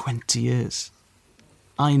for 20 years.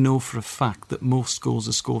 I know for a fact that most goals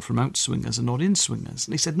are scored from out-swingers and not in-swingers.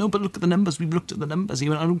 And they said, no, but look at the numbers. We've looked at the numbers. He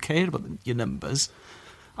went, I don't care about your numbers.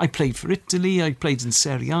 I played for Italy. I played in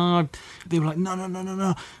Serie A. They were like,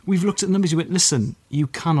 no. We've looked at the numbers. He went, listen, you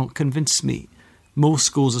cannot convince me.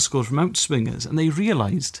 Most goals are scored from out-swingers. And they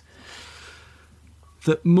realised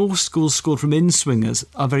that most goals scored from in-swingers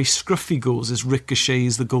are very scruffy goals. There's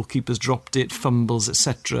ricochets, the goalkeeper's dropped it, fumbles,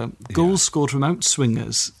 etc. Yeah. Goals scored from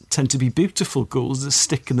out-swingers tend to be beautiful goals that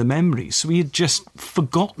stick in the memory. So we had just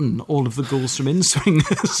forgotten all of the goals from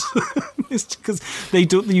in-swingers. It's because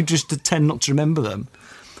you just tend not to remember them.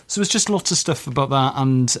 So it's just lots of stuff about that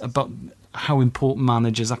and about how important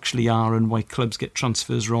managers actually are and why clubs get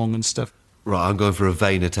transfers wrong and stuff. Right, I'm going for a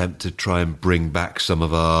vain attempt to try and bring back some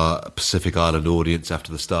of our Pacific Island audience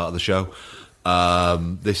after the start of the show.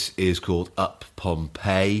 This is called Up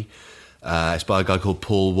Pompeii. It's by a guy called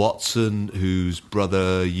Paul Watson, whose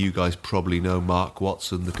brother you guys probably know, Mark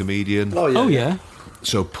Watson, the comedian. Oh, yeah.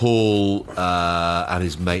 So Paul and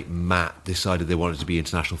his mate Matt decided they wanted to be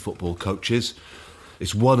international football coaches.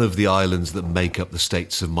 It's one of the islands that make up the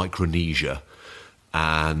states of Micronesia,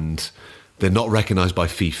 and they're not recognised by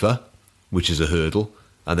FIFA, which is a hurdle,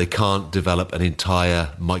 and they can't develop an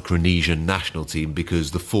entire Micronesian national team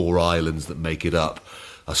because the 4 islands that make it up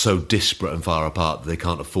are so disparate and far apart that they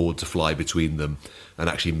can't afford to fly between them and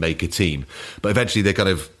actually make a team. But eventually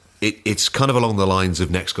it's kind of along the lines of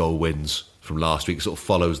Next Goal Wins from last week. It sort of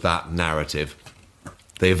follows that narrative.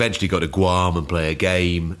 They eventually go to Guam and play a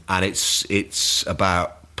game, and it's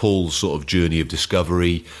about Paul's sort of journey of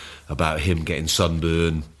discovery, about him getting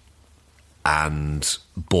sunburn and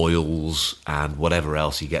boils and whatever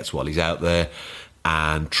else he gets while he's out there,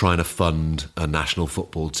 and trying to fund a national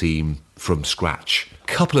football team from scratch.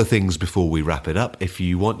 Couple of things before we wrap it up. If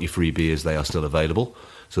you want your free beers, they are still available.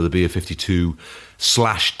 So the Beer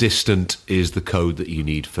 52/distant is the code that you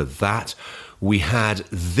need for that. We had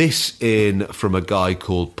this in from a guy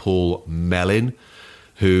called Paul Mellin,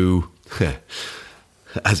 who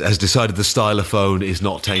has decided the stylophone is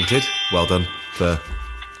not tainted. Well done for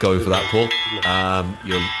going for that, Paul.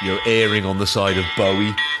 You're erring on the side of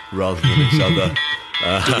Bowie rather than this other.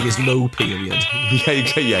 During his low period.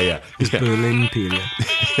 Yeah. His Berlin period.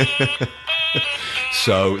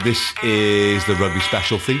 So this is the rugby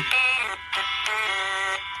specialty,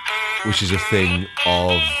 which is a thing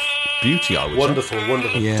of beauty, I would Wonderful.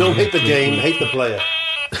 Yeah, don't hate the game, hate the player.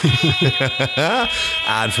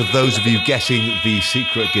 And for those of you guessing the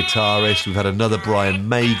secret guitarist, we've had another Brian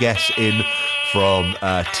May guess in from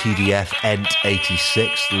TDF Ent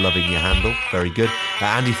 86, loving your handle, very good.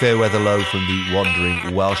 Andy Fairweatherlow from the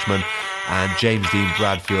Wandering Welshman, and James Dean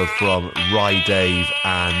Bradfield from Rye Dave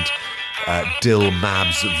and Dill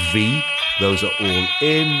Mabs V. Those are all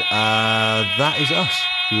in. That is us.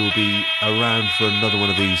 We will be around for another one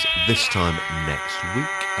of these this time next week.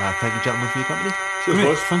 Thank you, gentlemen, for your company.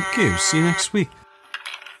 Thank you. See you next week.